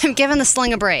 I'm giving the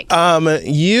sling a break.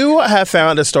 You have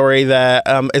found a story that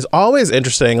is always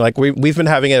interesting. We've been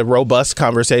having a robust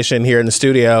conversation here in the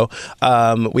studio.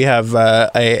 We have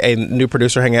a new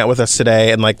producer hanging out with us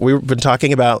today, and we've been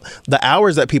talking about the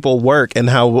hours that people work and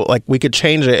how we could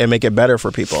change it and make it better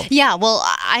for people. Yeah, well,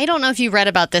 I don't know if you read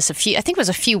about this I think it was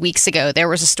a few weeks ago. There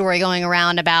was a story going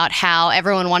around about how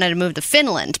everyone wanted to move to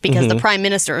Finland because the Prime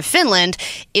Minister of Finland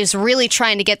is really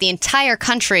trying to get the entire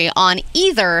country on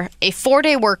either a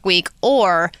 4-day work week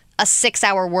or a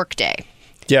 6-hour workday.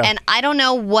 Yeah. And I don't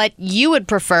know what you would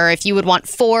prefer, if you would want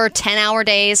 4 10-hour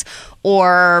days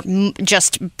or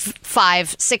just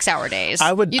 5-6 hour days.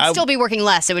 You'd still be working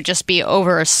less. It would just be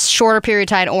over a shorter period of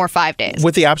time or 5 days.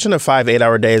 With the option of 5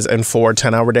 8-hour days and 4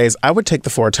 10-hour days, I would take the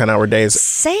 4 10-hour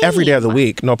days every day of the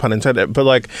week. No pun intended. But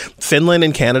like Finland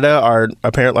and Canada are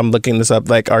apparently, I'm looking this up,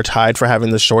 like are tied for having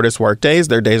the shortest work days.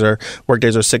 Their work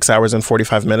days are 6 hours and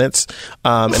 45 minutes.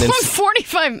 And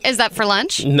 45, is that for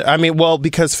lunch? I mean, well,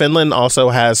 because Finland also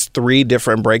has 3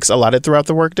 different breaks allotted throughout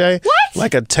the workday. What?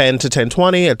 Like a 10 to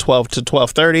 10:20, a 12 to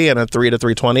 12:30, and a 3 to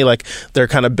 3:20. Like they're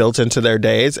kind of built into their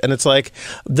days. And it's like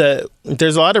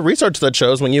there's a lot of research that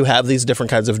shows when you have these different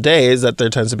kinds of days that there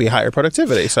tends to be higher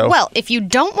productivity. So, well, if you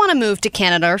don't want to move to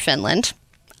Canada or Finland,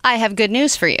 I have good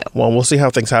news for you. Well, we'll see how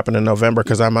things happen in November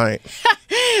because I might.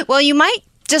 Well, you might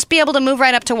just be able to move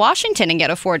right up to Washington and get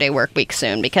a 4-day work week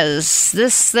soon because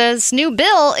this new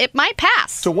bill, it might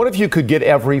pass. So what if you could get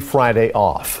every Friday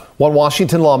off? One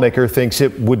Washington lawmaker thinks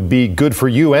it would be good for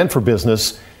you and for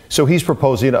business, so he's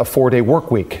proposing a 4-day work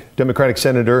week. Democratic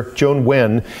Senator Joan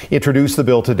Nguyen introduced the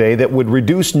bill today that would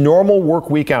reduce normal work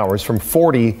week hours from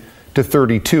 40 to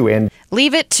 32. And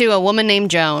leave it to a woman named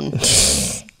Joan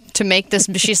to make this.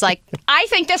 She's like, I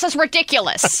think this is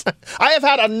ridiculous. I have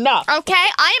had enough. Okay,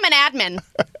 I am an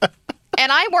admin,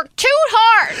 and I work too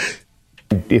hard.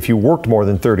 If you worked more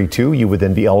than 32, you would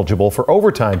then be eligible for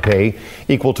overtime pay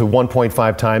equal to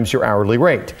 1.5 times your hourly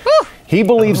rate. Whew. He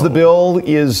believes the bill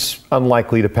is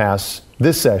unlikely to pass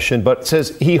this session, but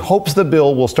says he hopes the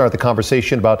bill will start the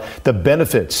conversation about the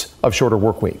benefits of shorter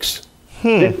work weeks.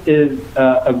 This is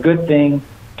a good thing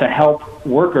to help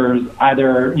workers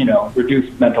either,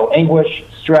 reduce mental anguish,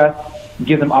 stress,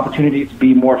 give them opportunities to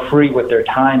be more free with their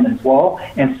time as well,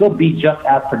 and still be just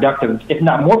as productive, if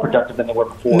not more productive than they were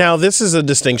before. Now, this is a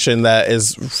distinction that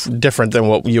is different than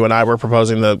what you and I were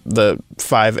proposing, the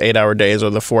 5 8-hour days or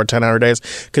the 4 10-hour days,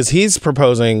 because he's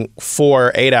proposing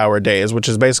 4 8-hour days, which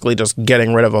is basically just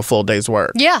getting rid of a full day's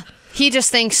work. Yeah. He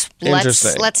just thinks,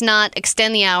 let's not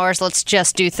extend the hours. Let's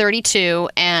just do 32,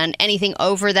 and anything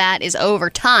over that is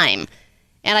overtime.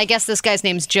 And I guess this guy's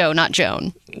name's Joe, not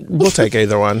Joan. We'll take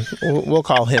either one. We'll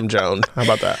call him Joan. How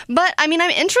about that? But, I'm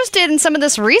interested in some of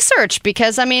this research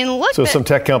because, look. So some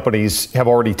tech companies have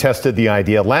already tested the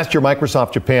idea. Last year,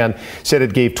 Microsoft Japan said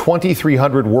it gave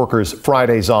 2,300 workers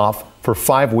Fridays off for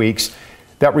 5 weeks.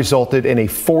 That resulted in a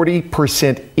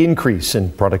 40% increase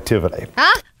in productivity.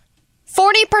 Huh?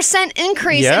 40%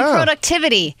 increase in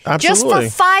productivity. Absolutely.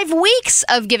 Just for 5 weeks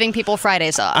of giving people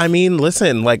Fridays off.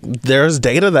 Listen, there's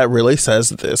data that really says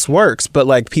this works,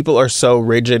 but people are so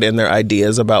rigid in their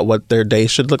ideas about what their day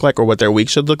should look like or what their week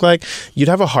should look like. You'd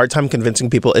have a hard time convincing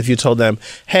people if you told them,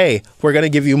 hey, we're going to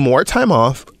give you more time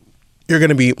off. You're going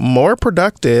to be more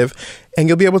productive and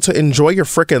you'll be able to enjoy your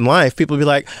freaking life. People will be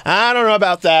like, I don't know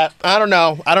about that. I don't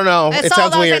know. It's it all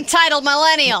sounds those weird. Entitled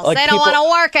millennials. They don't want to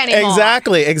work anymore.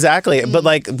 Exactly.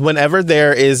 But whenever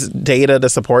there is data to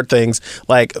support things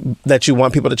that you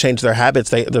want people to change their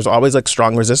habits, there's always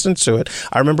strong resistance to it.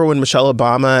 I remember when Michelle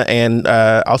Obama and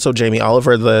also Jamie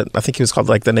Oliver, I think he was called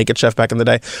the Naked Chef back in the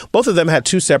day, both of them had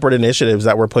 2 separate initiatives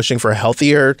that were pushing for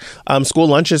healthier school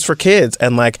lunches for kids.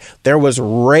 And there was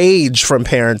rage from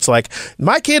parents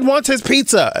my kid wants his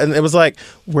pizza. And it was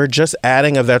we're just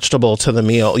adding a vegetable to the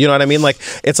meal. You know what I mean?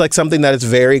 It's something that is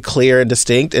very clear and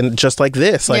distinct. And just like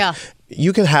this,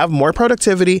 you can have more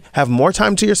productivity, have more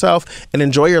time to yourself, and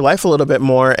enjoy your life a little bit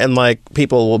more, and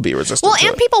people will be resistant to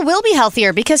it. People will be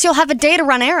healthier because you'll have a day to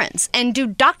run errands and do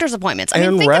doctor's appointments.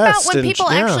 Think about when people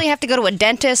actually have to go to a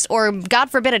dentist or, God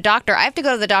forbid, a doctor. I have to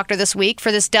go to the doctor this week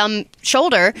for this dumb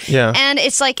shoulder. Yeah. And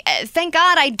it's thank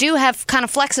God I do have kind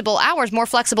of flexible hours, more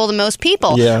flexible than most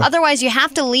people. Yeah. Otherwise, you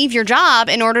have to leave your job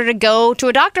in order to go to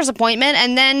a doctor's appointment,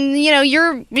 and then,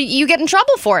 you get in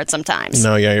trouble for it sometimes.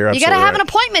 No, yeah, you're absolutely You got to have right. an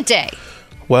appointment day.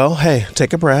 Well, hey,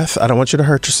 take a breath. I don't want you to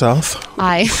hurt yourself.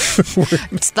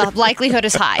 The likelihood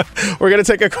is high. We're going to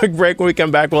take a quick break. When we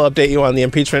come back, we'll update you on the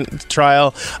impeachment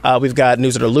trial. We've got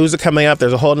News It or Lose It coming up.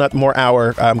 There's a whole more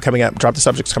hour coming up. Drop the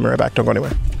Subject's coming right back. Don't go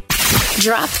anywhere.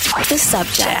 Drop the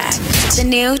Subject. The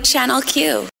new Channel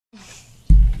Q.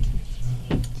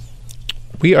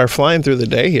 We are flying through the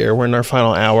day here. We're in our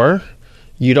final hour.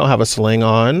 You don't have a sling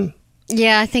on.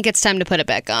 Yeah, I think it's time to put it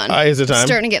back on. Is it time? I'm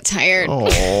starting to get tired.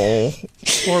 Oh,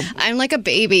 I'm like a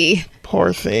baby.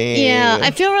 Poor thing. Yeah,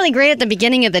 I feel really great at the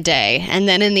beginning of the day, and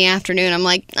then in the afternoon,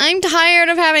 I'm tired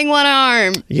of having one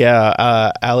arm.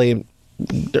 Yeah, Allie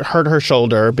hurt her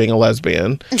shoulder being a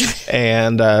lesbian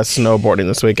and snowboarding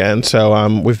this weekend. So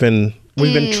we've been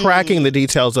tracking the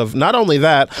details of not only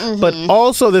that, but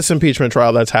also this impeachment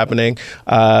trial that's happening.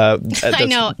 I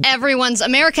know.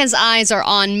 Americans' eyes are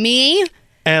on me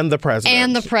And the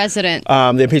president.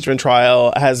 The impeachment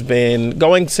trial has been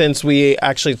going since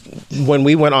when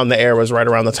we went on the air was right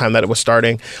around the time that it was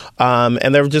starting.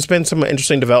 And there have just been some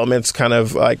interesting developments kind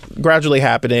of like gradually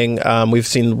happening. We've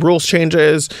seen rules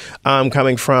changes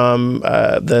coming from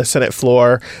the Senate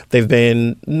floor. They've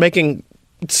been making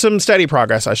some steady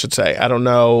progress, I should say. I don't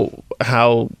know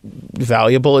how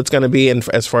valuable it's going to be, and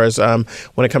as far as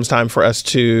when it comes time for us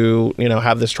to,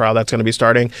 have this trial that's going to be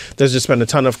starting. There's just been a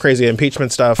ton of crazy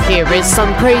impeachment stuff. Here is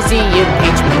some crazy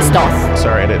impeachment stuff.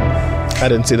 Sorry, I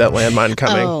didn't see that landmine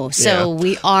coming. Oh, so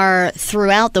we are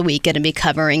throughout the week going to be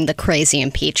covering the crazy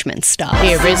impeachment stuff.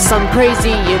 Here is some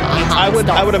crazy impeachment stuff.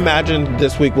 I would imagine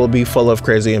this week will be full of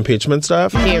crazy impeachment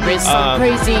stuff. Here is some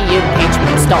crazy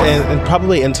impeachment stuff. And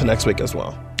probably into next week as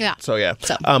well. Yeah. So, yeah.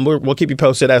 We'll keep you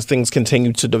posted as things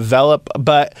continue to develop.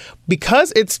 But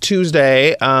because it's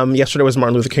Tuesday, yesterday was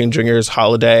Martin Luther King Jr.'s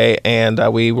holiday, and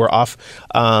we were off,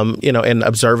 in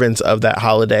observance of that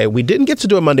holiday. We didn't get to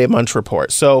do a Monday Munch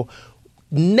report. So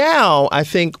now I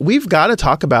think we've got to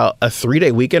talk about a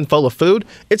 3-day weekend full of food.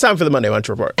 It's time for the Monday Munch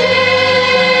report. That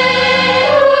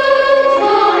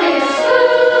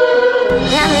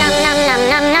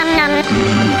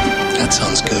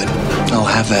sounds good. I'll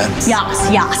have that. Yes.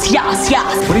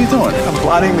 What are you doing? I'm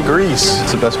blotting the grease.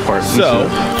 It's the best part. So,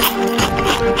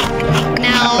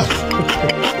 now,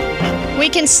 we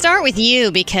can start with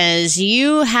you because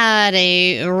you had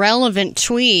a relevant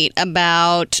tweet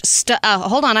about,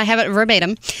 hold on, I have it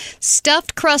verbatim,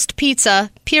 stuffed crust pizza,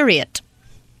 period.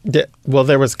 Well,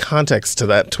 there was context to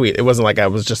that tweet. It wasn't like I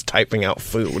was just typing out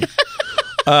food.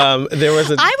 I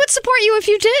would support you if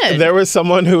you did. There was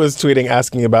someone who was tweeting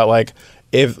asking about, like,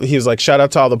 if he was like, shout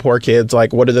out to all the poor kids,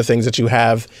 like, what are the things that you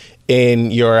have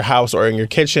in your house or in your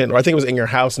kitchen, or I think it was in your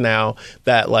house now,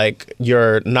 that like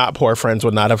your not poor friends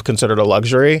would not have considered a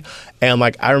luxury. And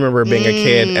like, I remember being a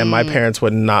kid and my parents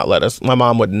would not let us, my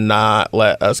mom would not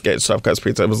let us get stuffed crust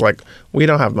pizza. It was like, we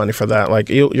don't have money for that. Like,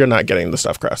 you're not getting the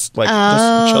stuffed crust. Like,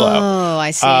 just chill out. Oh,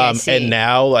 I see. And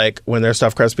now, like, when there's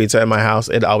stuffed crust pizza in my house,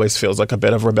 it always feels like a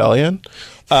bit of rebellion.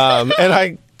 And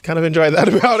I kind of enjoy that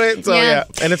about it. So yeah.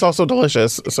 And it's also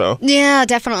delicious. So yeah,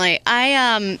 definitely.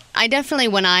 I definitely,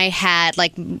 when I had,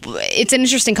 like, it's an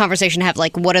interesting conversation to have,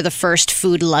 like, what are the first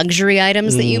food luxury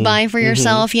items that you buy for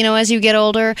yourself, as you get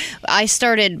older. I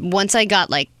started, once I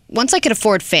could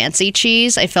afford fancy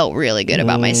cheese, I felt really good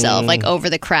about myself, like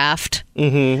over the craft.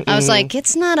 I was like,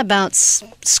 it's not about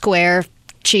square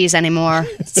cheese anymore.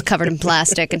 It's covered in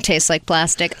plastic and tastes like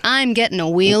plastic. I'm getting a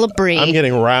wheel of brie. I'm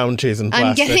getting round cheese and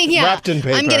plastic. Wrapped in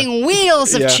paper. I'm getting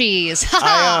wheels of cheese.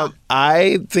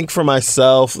 I think for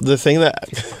myself, the thing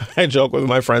that I joke with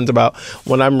my friends about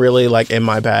when I'm really like in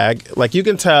my bag, like you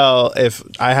can tell if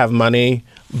I have money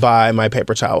by my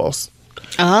paper towels.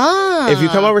 If you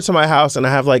come over to my house and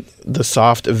I have like the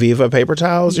soft Viva paper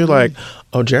towels, you're like,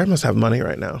 oh, Jared must have money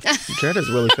right now. Jared is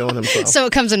really feeling himself. So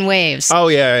it comes in waves. Oh,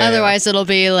 yeah. Otherwise, it'll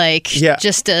be like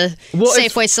just a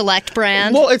Safeway Select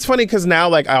brand. Well, it's funny because now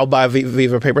like I'll buy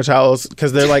Viva paper towels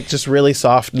because they're like just really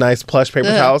soft, nice, plush paper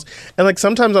towels. And like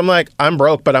sometimes I'm like, I'm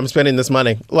broke, but I'm spending this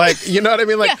money. Like, you know what I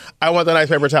mean? Like, I want the nice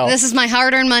paper towel. This is my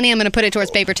hard-earned money. I'm going to put it towards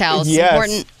paper towels. It's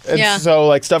important. And so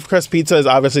like stuffed crust pizza is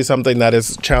obviously something that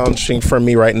is challenging for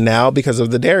me right now because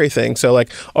of the dairy thing. So like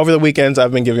over the weekends,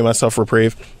 I've been giving myself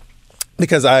reprieve.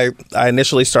 Because I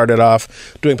initially started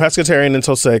off doing pescatarian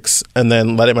until 6 and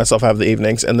then letting myself have the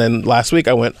evenings. And then last week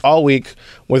I went all week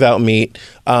without meat.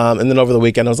 And then over the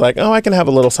weekend I was like, oh, I can have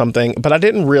a little something. But I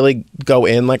didn't really go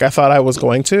in like I thought I was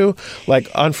going to. Like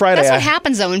on Friday. That's what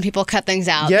happens though when people cut things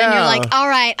out. Yeah. Then you're like, all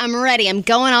right, I'm ready. I'm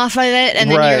going off of it.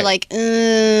 And then you're like,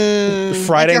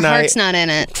 Friday your night, heart's not in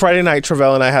it. Friday night,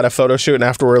 Travell and I had a photo shoot. And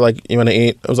after we're like, you want to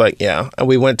eat? I was like, yeah. And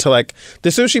we went to like the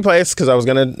sushi place because I was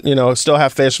going to, still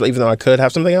have fish, even though I could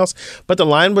have something else. But the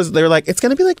line was, they were like, it's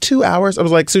going to be like 2 hours. I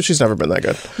was like, sushi's never been that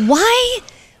good. Why?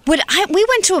 We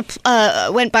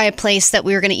went by a place that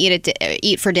we were going to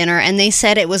eat for dinner, and they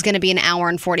said it was going to be an hour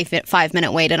and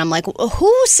 45-minute wait. And I'm like,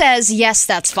 who says yes,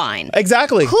 that's fine?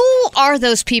 Exactly. Who are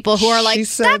those people who are like,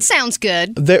 that sounds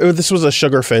good? This was a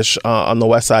Sugarfish on the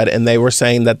west side, and they were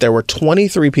saying that there were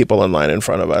 23 people in line in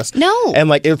front of us. No. And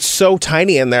like, it's so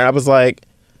tiny in there. I was like,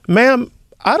 ma'am,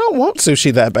 I don't want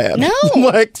sushi that bad. No.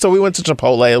 So we went to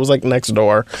Chipotle. It was like next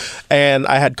door. And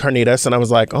I had carnitas and I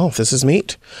was like, oh, this is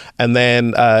meat. And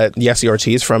then Yessie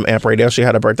Ortiz from Amp Radio, she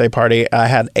had a birthday party. I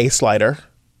had a slider.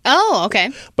 Oh, okay.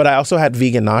 But I also had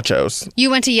vegan nachos. You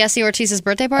went to Yessie Ortiz's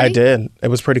birthday party? I did. It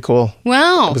was pretty cool.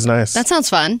 Wow. It was nice. That sounds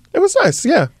fun. It was nice,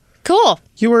 yeah. Cool.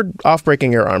 You were off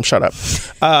breaking your arm. Shut up.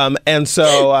 And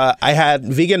so I had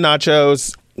vegan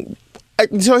nachos.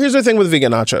 So here's the thing with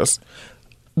vegan nachos.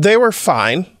 They were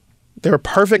fine. They were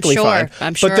perfectly fine.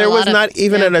 I'm sure but there a was lot of- not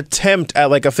even yeah. an attempt at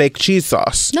like a fake cheese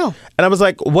sauce. No. And I was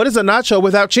like, what is a nacho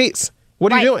without cheese?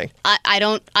 What are you doing? I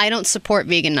don't support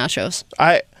vegan nachos.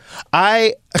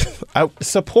 I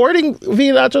supporting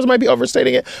vegan nachos might be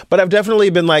overstating it, but I've definitely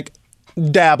been like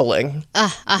dabbling.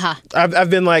 I've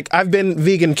been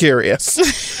vegan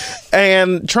curious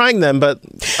and trying them. But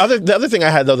the other thing I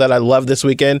had though that I love this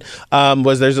weekend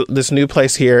was there's this new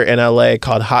place here in LA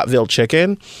called Hotville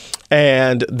Chicken.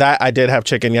 And that I did have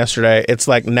chicken yesterday. It's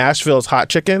like Nashville's hot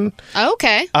chicken.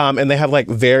 Okay. And they have like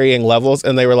varying levels.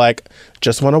 And they were like,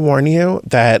 just want to warn you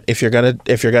that if you're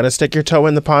gonna stick your toe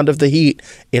in the pond of the heat,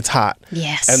 it's hot.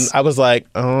 Yes. And I was like,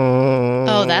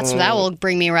 oh. That will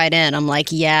bring me right in. I'm like,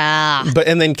 yeah.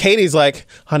 And then Katie's like,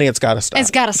 honey, it's gotta stop. It's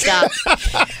gotta stop.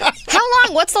 How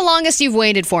long? What's the longest you've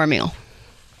waited for a meal?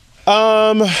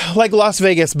 Like Las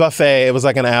Vegas buffet, it was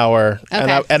like an hour.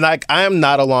 Okay. And I am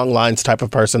not a long lines type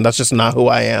of person. That's just not who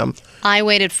I am. I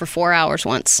waited for 4 hours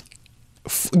once.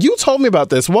 You told me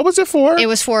about this. What was it for? It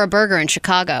was for a burger in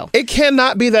Chicago. It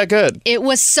cannot be that good. It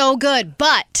was so good,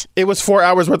 but It was 4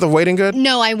 hours worth of waiting good?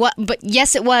 no, but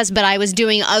yes, it was, but I was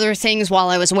doing other things while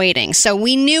I was waiting. So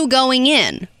we knew going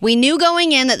in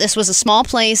that this was a small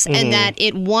place and that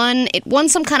it won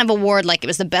some kind of award, like it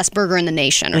was the best burger in the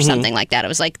nation or something like that. It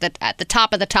was like at the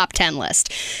top of the top 10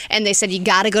 list. And they said, you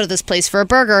got to go to this place for a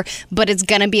burger, but it's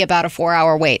going to be about a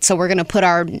 4-hour wait. So we're going to put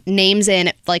our names in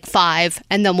at like 5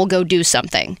 and then we'll go do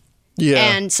something.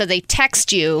 Yeah. And so they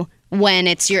text you when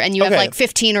it's you have like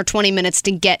 15 or 20 minutes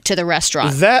to get to the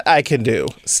restaurant. That I can do.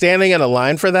 Standing in a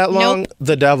line for that long, Nope.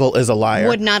 The devil is a liar.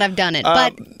 Would not have done it.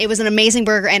 But it was an amazing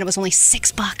burger and it was only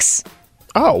 $6.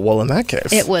 Oh, well, in that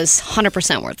case. It was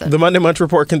 100% worth it. The Monday Munch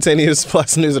Report continues,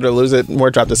 plus News It or Lose It. More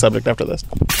Drop the Subject after this.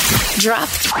 Drop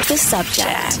the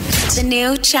subject. The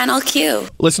new Channel Q.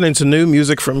 Listening to new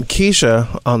music from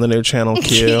Keisha on the new Channel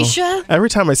Q. Keisha? Every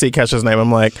time I see Kesha's name,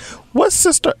 I'm like, what's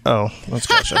sister? Oh, that's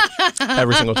Kesha.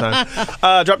 Every single time.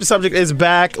 Drop the Subject is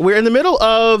back. We're in the middle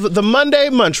of the Monday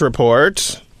Munch Report.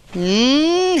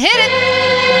 Hit it!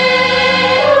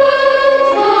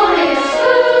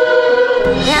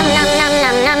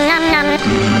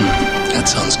 That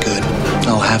sounds good.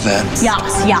 I'll have that.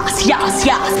 Yes, yes, yes,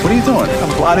 yes. What are you doing?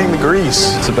 I'm blotting the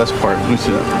grease. It's the best part. Let me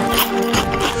see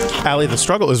that. Allie, the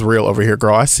struggle is real over here,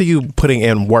 girl. I see you putting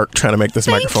in work trying to make this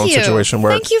microphone situation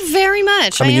work. Thank you very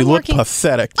much. I mean, you look working.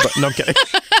 pathetic, but no, I'm kidding.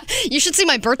 You should see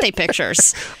my birthday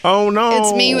pictures. Oh, no.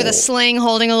 It's me with a sling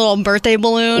holding a little birthday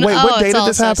balloon. Wait, what day it's did all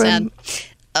this so happen? sad.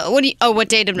 What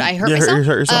day did I hurt You myself?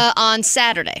 hurt yourself? On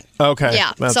Saturday. Okay.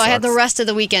 Yeah. that So I had the sucks. rest of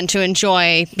the weekend to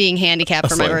enjoy being handicapped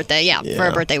for my sling. birthday. Yeah, for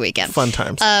a birthday weekend. Fun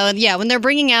times. Yeah, when they're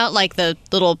bringing out like the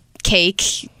little cake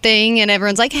thing and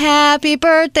everyone's like, happy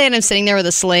birthday, and I'm sitting there with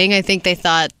a sling, I think they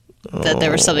thought that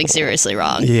there was something seriously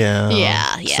wrong. Yeah.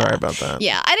 Yeah. Sorry about that.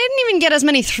 Yeah. I didn't even get as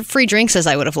many free drinks as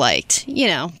I would have liked,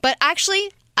 But actually,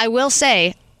 I will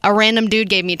say, a random dude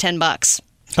gave me $10.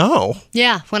 Oh.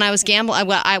 Yeah, when I was gambling,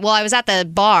 I was at the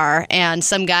bar and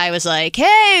some guy was like,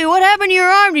 "Hey, what happened to your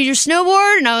arm? Did you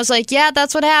snowboard?" And I was like, "Yeah,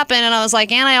 that's what happened." And I was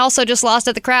like, "And I also just lost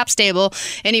at the craps table."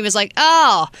 And he was like,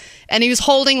 "Oh," and he was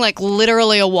holding like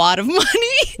literally a wad of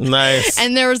money. Nice.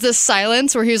 And there was this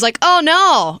silence where he was like, "Oh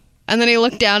no." And then he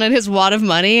looked down at his wad of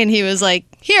money and he was like,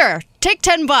 "Here, take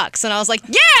 $10." And I was like,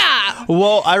 "Yeah."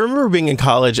 Well, I remember being in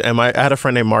college and I had a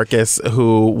friend named Marcus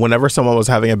who, whenever someone was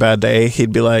having a bad day,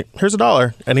 he'd be like, "Here's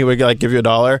 $1." And he would like give you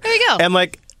 $1. There you go. And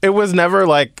like, it was never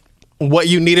like what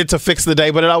you needed to fix the day,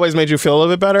 but it always made you feel a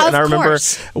little bit better. Of And I remember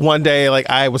course. one day, like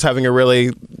I was having a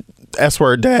really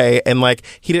S-word day and like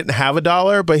he didn't have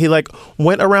 $1, but he like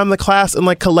went around the class and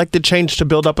like collected change to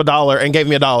build up $1 and gave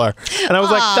me $1. And I was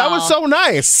like, that was so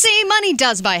nice. See, money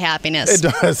does buy happiness.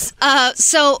 It does.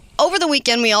 So over the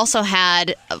weekend, we also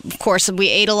had, of course, we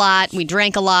ate a lot, we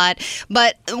drank a lot.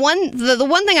 But the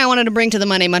one thing I wanted to bring to the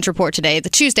Monday Munch Report today, the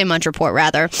Tuesday Munch Report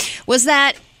rather, was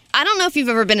that I don't know if you've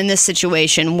ever been in this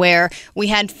situation where we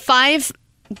had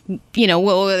there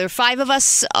were 5 of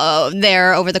us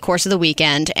there over the course of the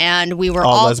weekend, and we were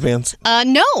all lesbians. No.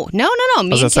 Me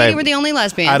and Katie were the only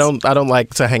lesbians. I don't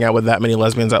like to hang out with that many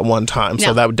lesbians at one time, so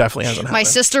No. that definitely hasn't happened. My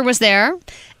sister was there,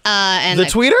 and The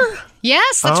tweeter?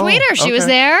 Yes, the Oh, tweeter. She was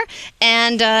okay. there,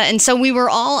 and so we were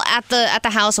all at the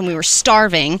house, and we were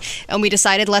starving, and we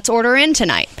decided let's order in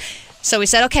tonight. So we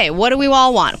said, okay, what do we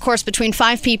all want? Of course, between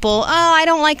 5 people, I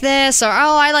don't like this, or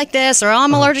I like this, or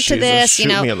I'm allergic to Jesus, this.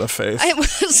 shoot me in the face. It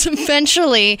was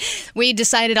eventually we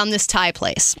decided on this Thai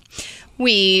place.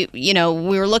 We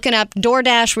were looking up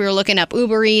DoorDash. We were looking up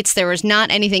Uber Eats. There was not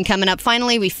anything coming up.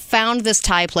 Finally, we found this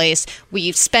Thai place.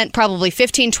 We spent probably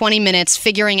 15, 20 minutes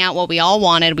figuring out what we all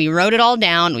wanted. We wrote it all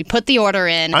down. We put the order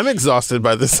in. I'm exhausted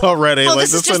by this already. Oh,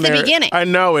 this is just the beginning. I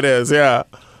know it is, yeah.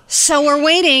 So we're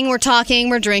waiting, we're talking,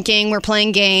 we're drinking, we're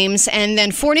playing games, and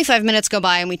then 45 minutes go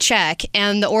by and we check,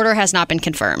 and the order has not been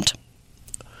confirmed.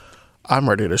 I'm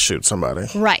ready to shoot somebody.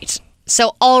 Right.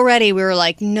 So already we were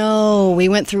like, no, we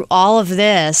went through all of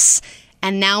this,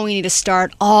 and now we need to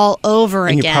start all over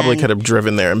and again. You probably could have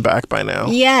driven there and back by now.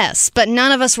 Yes, but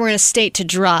none of us were in a state to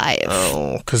drive.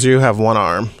 Oh, because you have one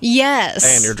arm. Yes.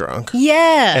 And you're drunk.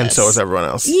 Yes. And so is everyone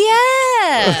else.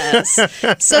 Yes.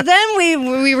 So then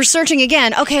we were searching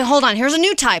again. Okay, hold on. Here's a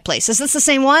new Thai place. Is this the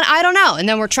same one? I don't know. And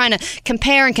then we're trying to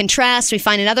compare and contrast. We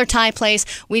find another Thai place.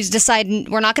 We decide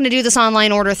we're not going to do this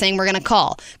online order thing. We're going to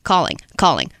call. Calling.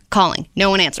 No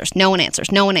one answers. No one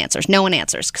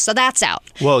answers. So that's out.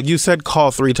 Well, you said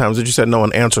call 3 times, but you said no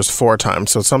one answers 4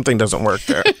 times, so something doesn't work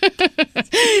there.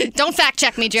 Don't fact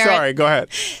check me, Jared. Sorry, go ahead.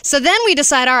 So then we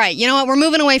decide, all right, you know what? We're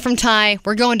moving away from Thai.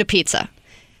 We're going to pizza.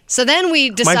 So then we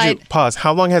decide. Mind you, pause.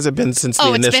 How long has it been since the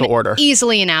initial it's been order?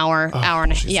 Easily an hour, hour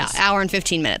and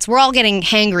 15 minutes. We're all getting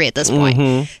hangry at this point.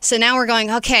 Mm-hmm. So now we're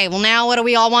going, okay, well now what do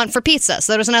we all want for pizza?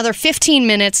 So there was another 15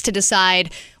 minutes to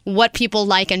decide what people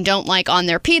like and don't like on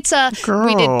their pizza. Girl.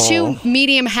 We did 2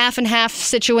 medium half and half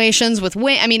situations with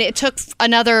it took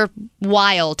another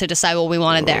while to decide what we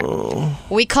wanted there.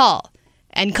 We call.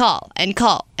 And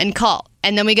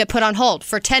then we get put on hold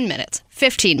for 10 minutes,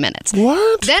 15 minutes.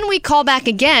 What? Then we call back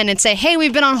again and say, hey,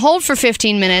 we've been on hold for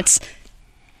 15 minutes.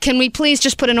 Can we please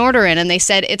just put an order in? And they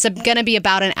said it's going to be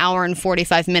about an hour and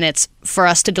 45 minutes for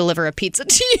us to deliver a pizza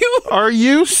to you. Are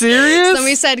you serious? So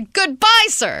we said, goodbye,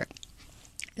 sir.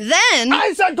 Then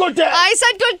I said good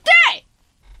day.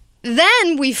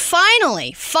 Then we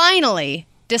finally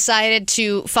decided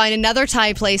to find another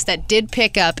Thai place that did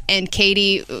pick up, and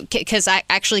Katie, because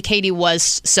Katie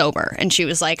was sober, and she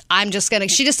was like,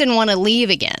 she just didn't want to leave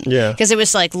again. Yeah. Because it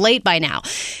was like late by now.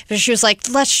 But she was like,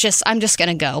 I'm just going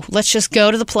to go. Let's just go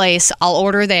to the place. I'll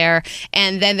order there.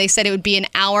 And then they said it would be an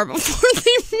hour before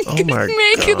they could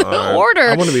make the order.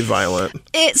 I want to be violent.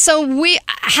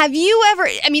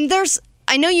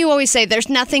 I know you always say there's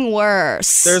nothing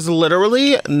worse. There's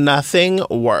literally nothing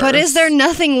worse. But is there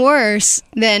nothing worse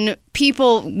than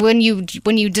people when you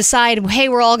decide, hey,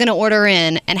 we're all going to order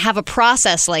in and have a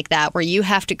process like that where you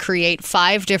have to create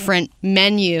 5 different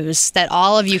menus that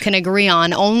all of you can agree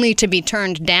on only to be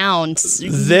turned down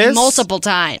multiple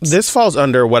times? This falls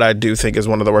under what I do think is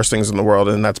one of the worst things in the world,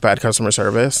 and that's bad customer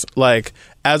service. Like,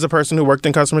 as a person who worked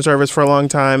in customer service for a long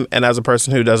time and as a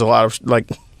person who does a lot of,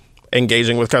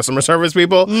 engaging with customer service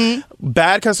people,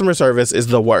 bad customer service is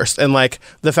the worst. And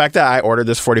the fact that I ordered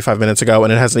this 45 minutes ago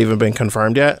and it hasn't even been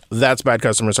confirmed yet, that's bad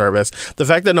customer service. The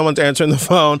fact that no one's answering the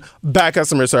phone, bad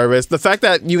customer service. The fact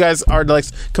that you guys are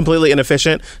completely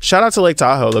inefficient, shout out to Lake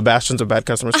Tahoe, the bastions of bad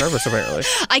customer service apparently.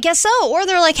 I guess so. Or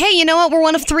they're like, hey, you know what? We're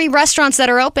one of 3 restaurants that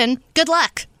are open. Good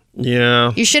luck.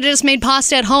 Yeah. You should have just made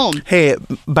pasta at home. Hey,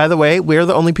 by the way, we're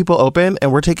the only people open and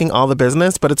we're taking all the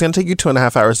business, but it's going to take you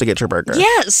 2.5 hours to get your burger.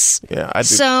 Yes. Yeah, I do.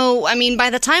 So, by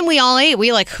the time we all ate, we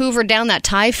hoovered down that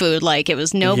Thai food like it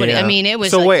was nobody. Yeah. It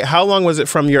was. So wait, how long was it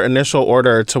from your initial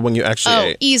order to when you actually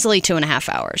ate? Easily 2.5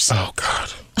 hours. Oh,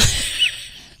 God.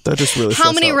 That just really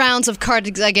How many rounds of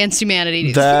Cards Against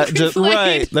Humanity? That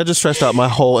just stressed out my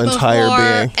whole entire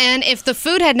being. And if the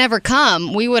food had never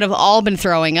come, we would have all been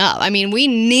throwing up. We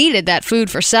needed that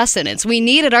food for sustenance. We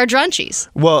needed our drunchies.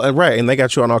 Well, and they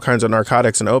got you on all kinds of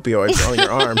narcotics and opioids on your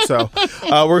arm. So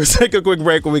we're going to take a quick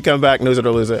break. When we come back, News It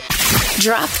or Lose It.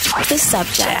 Drop the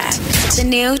subject. The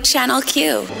new Channel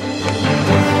Q.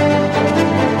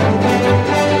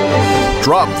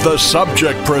 Drop the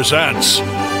Subject presents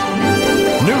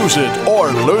News It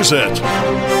or Lose It.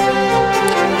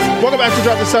 Welcome back to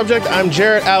Drop the Subject. I'm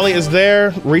Jared. Allie is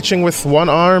there, reaching with one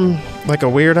arm like a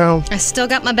weirdo. I still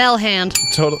got my bell hand.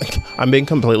 Totally. I'm being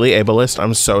completely ableist.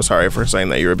 I'm so sorry for saying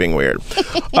that you were being weird.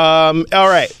 All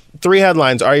right. 3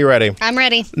 headlines. Are you ready? I'm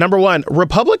ready. Number 1,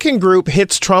 Republican group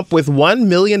hits Trump with $1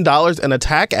 million in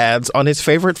attack ads on his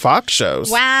favorite Fox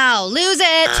shows. Wow. Lose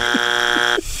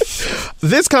it.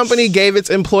 This company gave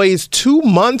its employees 2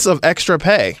 months of extra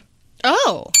pay.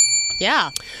 Oh, yeah.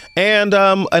 And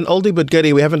an oldie but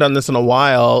goodie, we haven't done this in a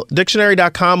while.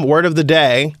 Dictionary.com word of the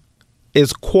day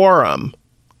is quorum.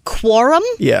 Quorum?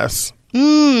 Yes.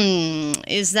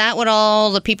 Is that what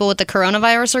all the people with the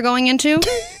coronavirus are going into?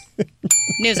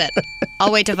 News it.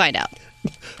 I'll wait to find out.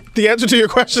 The answer to your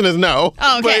question is no.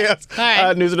 Oh, okay. But yes. All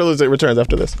right. News It or Lose It returns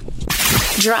after this.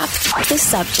 Drop the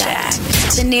subject.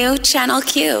 The new Channel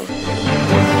Q.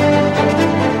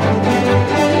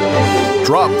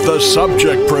 Drop the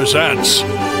Subject presents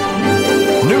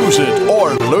News It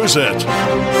or Lose It.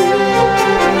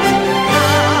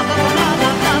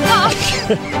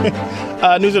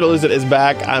 News It or Lose It is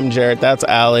back. I'm Jarrett. That's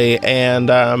Allie.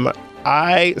 And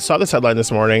I saw this headline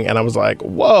this morning and I was like,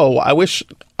 whoa, I wish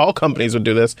all companies would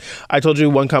do this. I told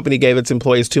you one company gave its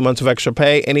employees 2 months of extra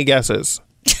pay. Any guesses?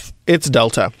 It's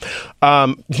Delta.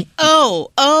 So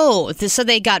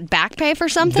they got back pay for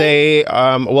something?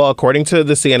 According to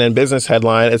the CNN Business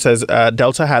headline, it says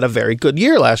Delta had a very good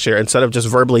year last year. Instead of just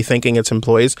verbally thanking its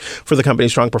employees for the company's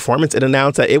strong performance, it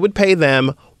announced that it would pay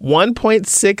them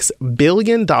 $1.6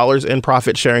 billion in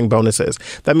profit-sharing bonuses.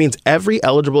 That means every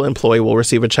eligible employee will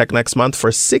receive a check next month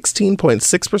for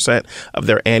 16.6% of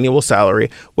their annual salary,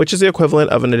 which is the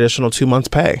equivalent of an additional 2 months'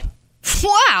 pay.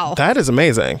 Wow. That is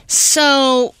amazing.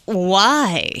 So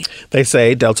why? They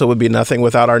say Delta would be nothing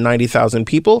without our 90,000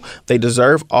 people. They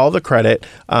deserve all the credit.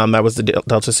 That was the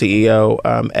Delta CEO,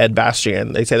 Ed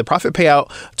Bastian. They say the profit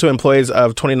payout to employees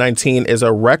of 2019 is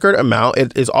a record amount.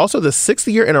 It is also the 6th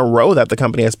year in a row that the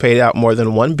company has paid out more than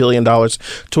 $1 billion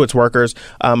to its workers,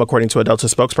 according to a Delta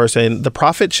spokesperson. The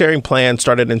profit sharing plan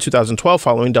started in 2012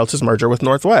 following Delta's merger with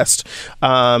Northwest.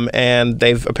 And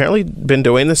they've apparently been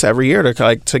doing this every year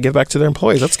to give back to their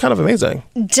employees. That's kind of amazing.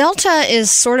 Delta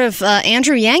is sort of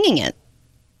Andrew Yanging it.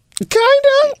 Kind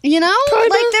of. You know? Kinda.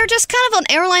 Like they're just kind of an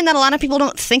airline that a lot of people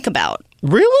don't think about.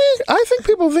 Really? I think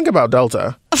people think about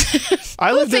Delta.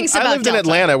 I lived in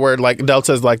Atlanta where like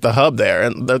Delta's like the hub there,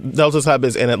 and the Delta's hub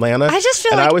is in Atlanta. I just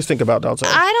feel I always think about Delta.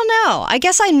 I don't know. I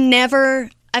guess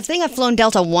I think I've flown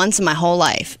Delta once in my whole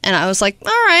life, and I was like, all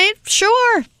right,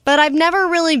 sure. But I've never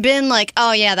really been like,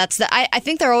 oh, yeah, that's the... I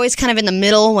think they're always kind of in the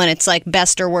middle when it's like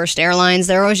best or worst airlines.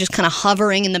 They're always just kind of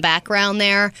hovering in the background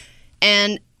there.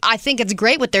 And I think it's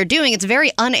great what they're doing. It's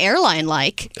very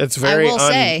un-airline-like. It's very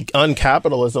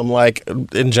un-capitalism-like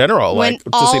in general.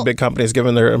 To see big companies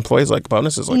giving their employees like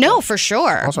bonuses like that. No, for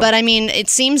sure. Awesome. But I mean, it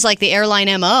seems like the airline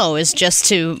MO is just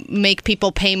to make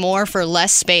people pay more for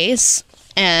less space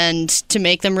and to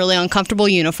make them really uncomfortable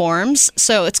uniforms.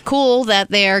 So it's cool that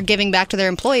they're giving back to their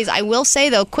employees. I will say,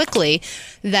 though, quickly,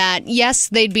 that yes,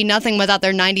 they'd be nothing without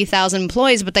their 90,000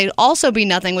 employees, but they'd also be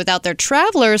nothing without their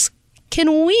travelers.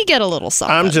 Can we get a little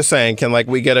something? I'm just saying, can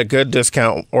we get a good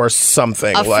discount or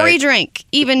something? A free drink.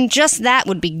 Even just that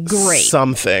would be great.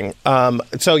 Something.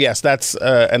 So yes, that's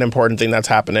an important thing that's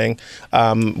happening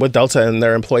with Delta and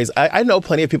their employees. I know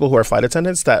plenty of people who are flight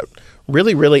attendants that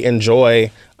really, really enjoy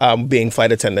being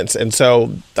flight attendants. And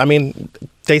so, I mean,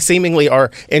 they seemingly are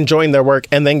enjoying their work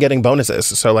and then getting bonuses.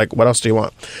 So like, what else do you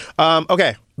want?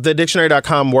 Okay. The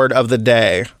dictionary.com word of the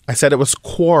day. I said it was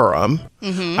quorum.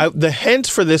 Mm-hmm. The hint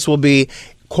for this will be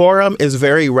quorum is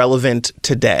very relevant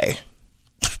today.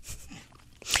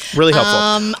 Really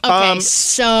helpful. Okay,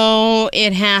 so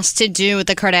it has to do with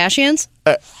the Kardashians?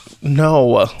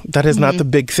 No, that is not the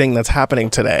big thing that's happening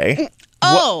today.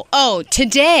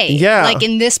 Today. Yeah. Like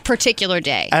in this particular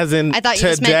day. As in I thought you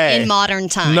today. just meant in modern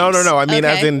times. No. I mean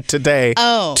as in today.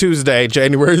 Tuesday,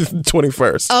 January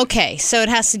 21st. Okay, so it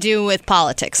has to do with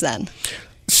politics then.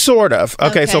 Sort of.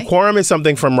 Okay, so quorum is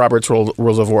something from Robert's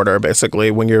Rules of Order,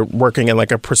 basically, when you're working in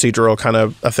like a procedural kind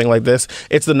of a thing like this.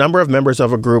 It's the number of members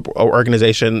of a group or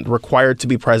organization required to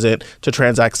be present to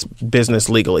transact business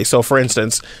legally. So, for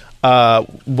instance,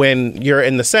 when you're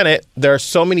in the Senate, there are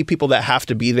so many people that have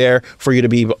to be there for you to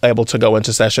be able to go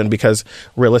into session because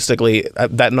realistically,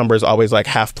 that number is always like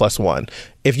half plus one.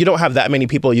 If you don't have that many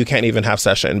people, you can't even have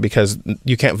session because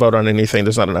you can't vote on anything.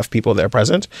 There's not enough people there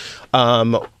present.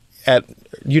 So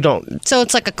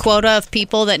it's like a quota of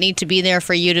people that need to be there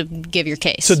for you to give your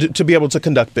case. So to be able to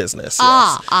conduct business.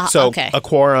 Yes. So okay. A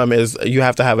quorum is you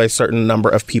have to have a certain number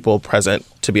of people present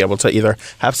to be able to either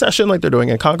have session like they're doing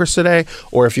in Congress today,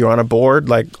 or if you're on a board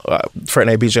like for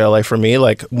NABJLA for me,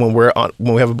 like when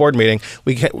we have a board meeting,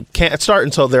 we can't start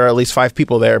until there are at least 5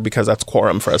 people there because that's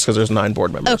quorum for us because there's 9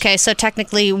 board members. Okay, so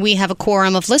technically we have a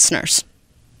quorum of listeners.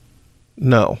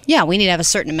 No. Yeah, we need to have a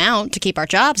certain amount to keep our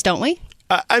jobs, don't we?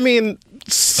 I mean,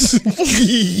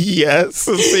 yes,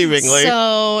 seemingly.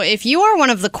 So if you are one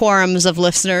of the quorums of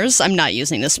listeners, I'm not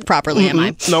using this properly, am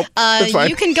I? Nope, that's fine.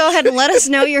 You can go ahead and let us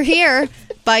know you're here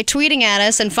by tweeting at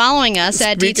us and following us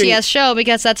at DTS Show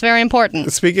because that's very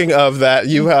important. Speaking of that,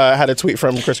 you had a tweet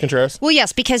from Chris Contreras. Well,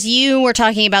 yes, because you were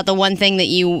talking about the one thing that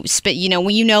you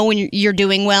when you're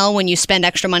doing well when you spend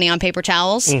extra money on paper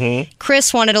towels. Mm-hmm.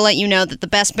 Chris wanted to let you know that the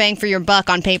best bang for your buck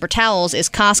on paper towels is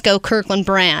Costco Kirkland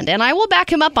brand, and I will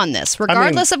back him up on this.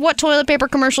 Regardless of what toilet paper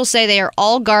commercials say, they are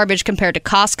all garbage compared to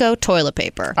Costco toilet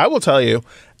paper. I will tell you,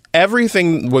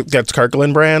 everything that's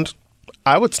Kirkland brand,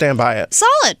 I would stand by it.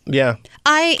 Solid. Yeah.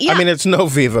 I mean, it's no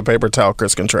Viva Paper Towel,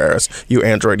 Chris Contreras, you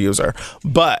Android user.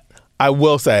 But I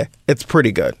will say it's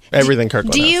pretty good. Everything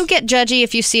Kirkland Do you has. get judgy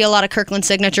if you see a lot of Kirkland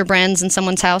signature brands in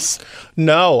someone's house?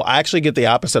 No, I actually get the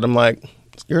opposite. I'm like,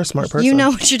 you're a smart person. You know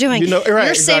what you're doing. You know, right,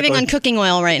 you're saving exactly. on cooking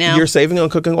oil right now. You're saving on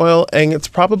cooking oil, and it's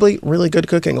probably really good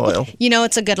cooking oil. You know,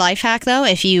 it's a good life hack though.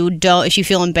 If you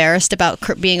feel embarrassed about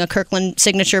being a Kirkland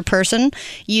signature person,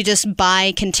 you just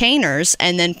buy containers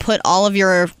and then put all of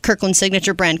your Kirkland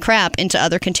signature brand crap into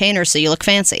other containers so you look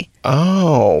fancy.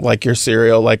 Oh, like your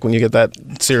cereal, like when you get that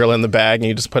cereal in the bag and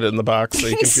you just put it in the box so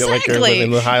you can feel like you're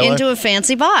living the high life. Into a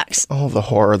fancy box. Oh, the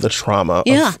horror, the trauma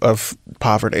of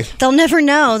poverty. They'll never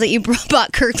know that you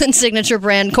bought Kirkland signature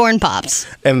brand corn pops.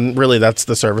 And really, that's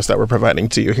the service that we're providing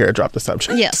to you here at Drop the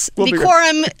Subject. Yes.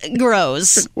 Decorum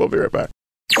grows. We'll be right back.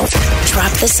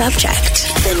 Drop the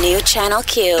Subject. The new Channel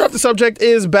Q. Drop the Subject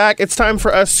is back. It's time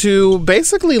for us to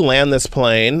basically land this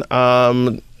plane.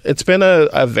 It's been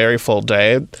a very full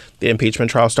day. The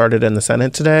impeachment trial started in the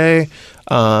Senate today.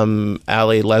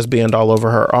 Allie lesbianed all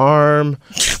over her arm.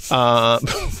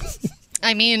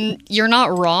 I mean, you're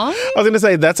not wrong. I was going to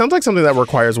say, that sounds like something that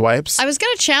requires wipes. I was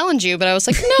going to challenge you, but I was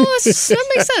like, no, that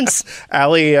makes sense.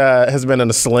 Allie has been in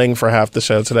a sling for half the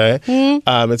show today.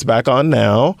 It's back on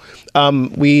now.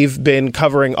 We've been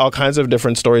covering all kinds of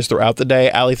different stories throughout the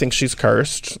day. Allie thinks she's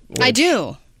cursed. I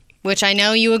do, which I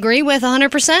know you agree with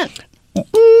 100%.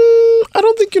 I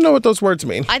don't think you know what those words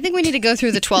mean. I think we need to go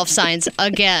through the 12 signs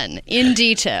again in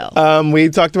detail. We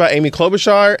talked about Amy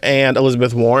Klobuchar and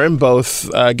Elizabeth Warren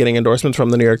both getting endorsements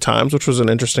from the New York Times, which was an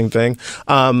interesting thing.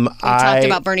 We talked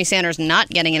about Bernie Sanders not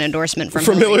getting an endorsement from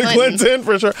Hillary Clinton,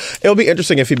 for sure. It'll be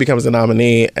interesting if he becomes a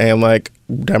nominee and like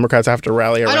Democrats have to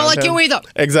rally around him. I don't like you either.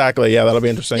 Exactly. Yeah, that'll be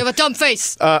interesting. You have a dumb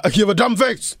face. You have a dumb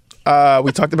face.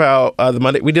 We talked about the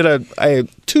Monday. We did a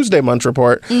Tuesday Munch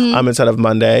report instead of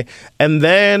Monday. And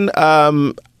then,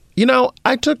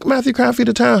 I took Matthew Crafty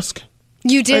to task.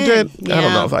 You did? I did. Yeah. I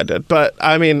don't know if I did. But,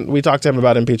 I mean, we talked to him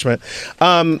about impeachment.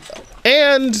 And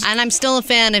I'm still a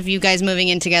fan of you guys moving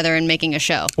in together and making a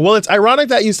show. Well, it's ironic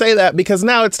that you say that because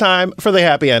now it's time for the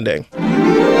happy ending.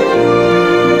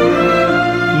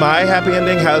 My happy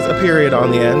ending has a period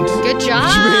on the end. Good job.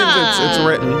 Which means it's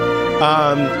written.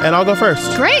 And I'll go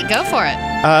first. Great, go for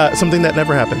it. Something that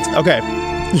never happens. Okay.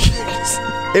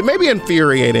 It may be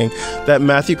infuriating that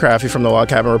Matthew Crafty from the Log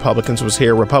Cabin Republicans was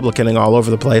here Republicaning all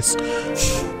over the place.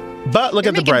 But look You're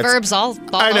at the making bright verbs all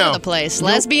over the place.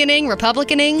 Lesbianing,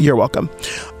 Republicaning. You're welcome.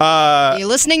 You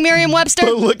listening, Merriam-Webster?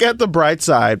 But look at the bright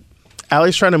side.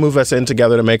 Allie's trying to move us in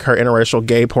together to make her interracial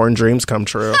gay porn dreams come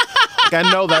true. I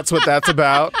know that's what that's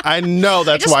about. I know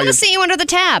that's why I just want to see you under the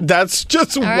tab. That's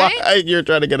just why you're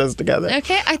trying to get us together.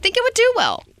 Okay, I think it would do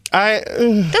well. Doesn't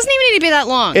even need to be that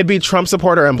long. It'd be Trump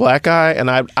supporter and black guy,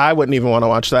 and I wouldn't even want to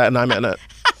watch that, and I'm in it.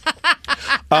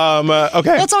 Okay.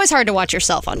 Well, it's always hard to watch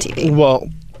yourself on TV. Well,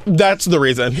 that's the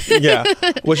reason. Yeah.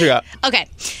 What you got? Okay.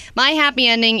 My happy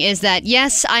ending is that,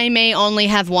 yes, I may only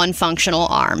have one functional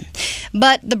arm.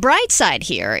 But the bright side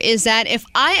here is that if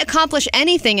I accomplish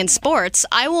anything in sports,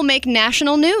 I will make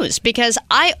national news because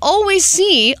I always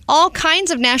see all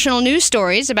kinds of national news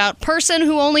stories about person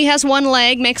who only has one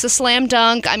leg makes a slam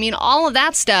dunk. I mean, all of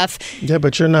that stuff. Yeah,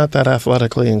 but you're not that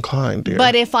athletically inclined, dear.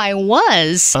 But if I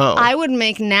was, I would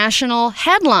make national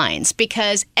headlines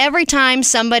because every time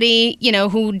somebody,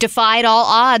 who defied all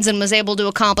odds and was able to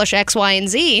accomplish X, Y, and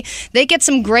Z, they get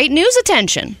some great news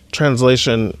attention.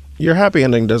 Translation, your happy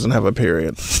ending doesn't have a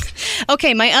period.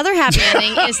 Okay, my other happy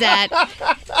ending is that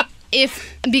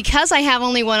because I have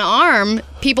only one arm,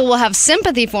 people will have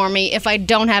sympathy for me if I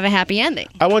don't have a happy ending.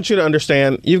 I want you to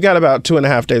understand, you've got about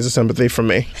 2.5 days of sympathy from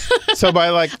me. So by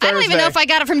like Thursday, I don't even know if I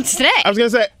got it from today. I was going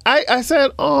to say, I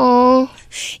said, oh.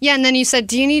 Yeah, and then you said,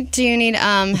 do you need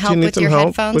help with your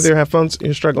headphones? With your headphones?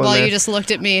 You're struggling Well, there. you just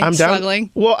looked at me I'm struggling.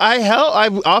 Down. Well, I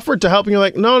offered to help, and you're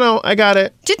like, no, I got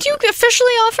it. Did you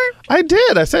officially offer? I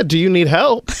did. I said, do you need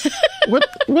help? What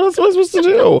else was I supposed to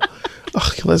do?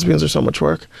 Oh, lesbians are so much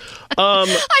work.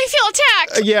 I feel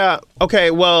attacked. Yeah.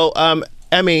 Okay. Well,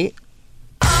 Emmy,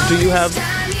 do you have?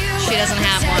 She doesn't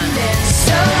have one.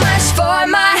 So much for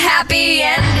my happy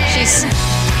ending. She's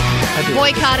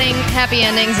boycotting happy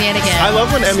endings yet again. I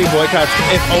love when Emmy boycotts,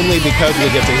 if only because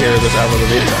we get to hear this Avril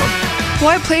Lavigne song. Well,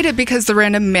 I played it because the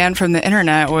random man from the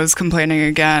internet was complaining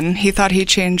again. He thought he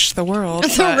changed the world.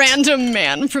 The random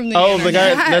man from the internet. The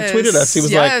guy that tweeted us. He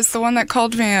was like... Yes, the one that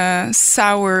called me a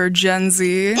sour Gen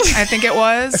Z, I think it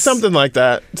was. Something like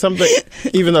that. Something,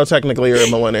 even though technically you're a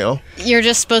millennial. You're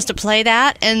just supposed to play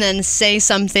that and then say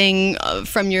something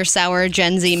from your sour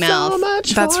Gen Z mouth. So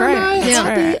much That's for right. my That's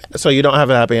happy- right. So you don't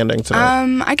have a happy ending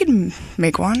tonight? I could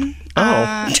make one.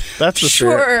 That's the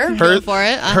sure. spirit. Go for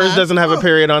it. Hers doesn't have a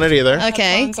period on it either.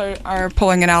 Okay. Headphones are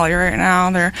pulling an alley right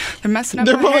now. They're messing up.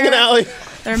 They're my pulling hair. an alley.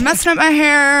 They're messing up my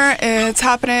hair. It's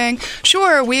happening.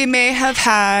 Sure, we may have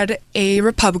had a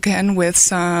Republican with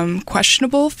some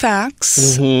questionable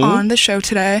facts on the show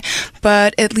today,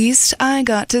 but at least I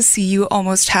got to see you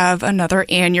almost have another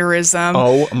aneurysm.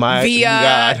 Oh my via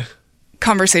God.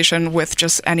 Conversation with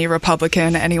just any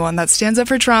Republican, anyone that stands up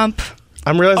for Trump.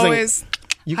 I'm realizing Always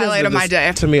you guys highlight did of my this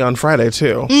day. to me on Friday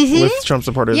too, with Trump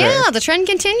supporters. Yeah, the trend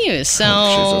continues. So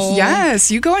Jesus.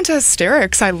 Yes, you go into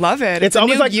hysterics. I love it. It's a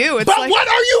always new like, you. It's but like, what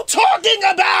are you talking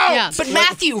about? Yeah. But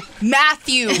Matthew.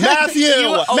 Hold on.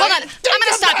 I'm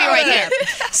going to stop you right there.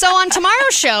 So on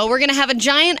tomorrow's show, we're going to have a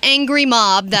giant angry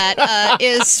mob that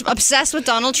is obsessed with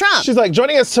Donald Trump. She's like,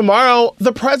 joining us tomorrow,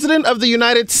 the President of the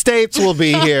United States will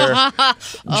be here.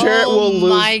 Jarrett will lose.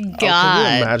 My Oh, can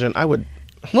God. you imagine? I would.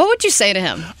 What would you say to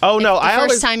him? Oh, no. The I first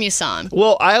always, time you saw him.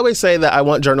 Well, I always say that I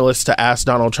want journalists to ask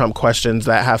Donald Trump questions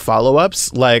that have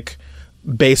follow-ups, like,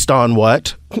 based on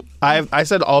what? I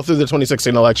said all through the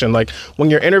 2016 election, like,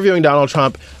 when you're interviewing Donald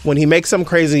Trump, when he makes some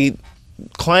crazy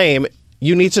claim,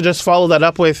 you need to just follow that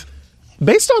up with,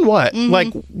 based on what?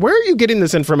 Like, where are you getting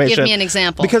this information? Give me an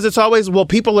example. Because it's always, well,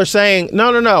 people are saying,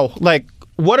 no. Like,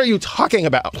 what are you talking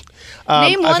about? Name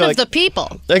I one feel of like- the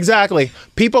people. Exactly.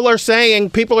 People are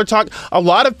talking. A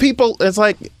lot of people, it's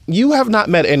like, you have not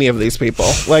met any of these people.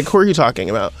 Like, who are you talking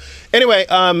about? Anyway,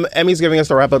 Emmy's giving us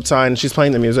the wrap-up sign. She's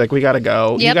playing the music. We got to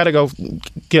go. Yep. You got to go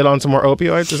get on some more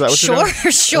opioids? Is that what you're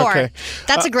doing? Sure. Okay.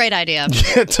 That's a great idea.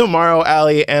 Tomorrow,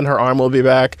 Allie and her arm will be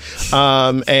back.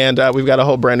 And we've got a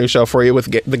whole brand new show for you with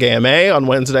the GMA on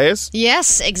Wednesdays.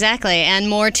 Yes, exactly. And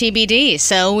more TBD.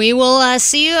 So we will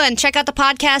see you, and check out the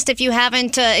podcast if you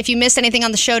haven't, if you missed anything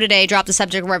on the show today. Drop the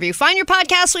subject wherever you find your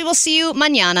podcast. We will see you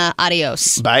mañana.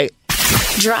 Adios. Bye.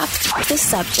 Drop the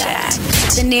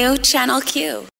subject. The new Channel Q.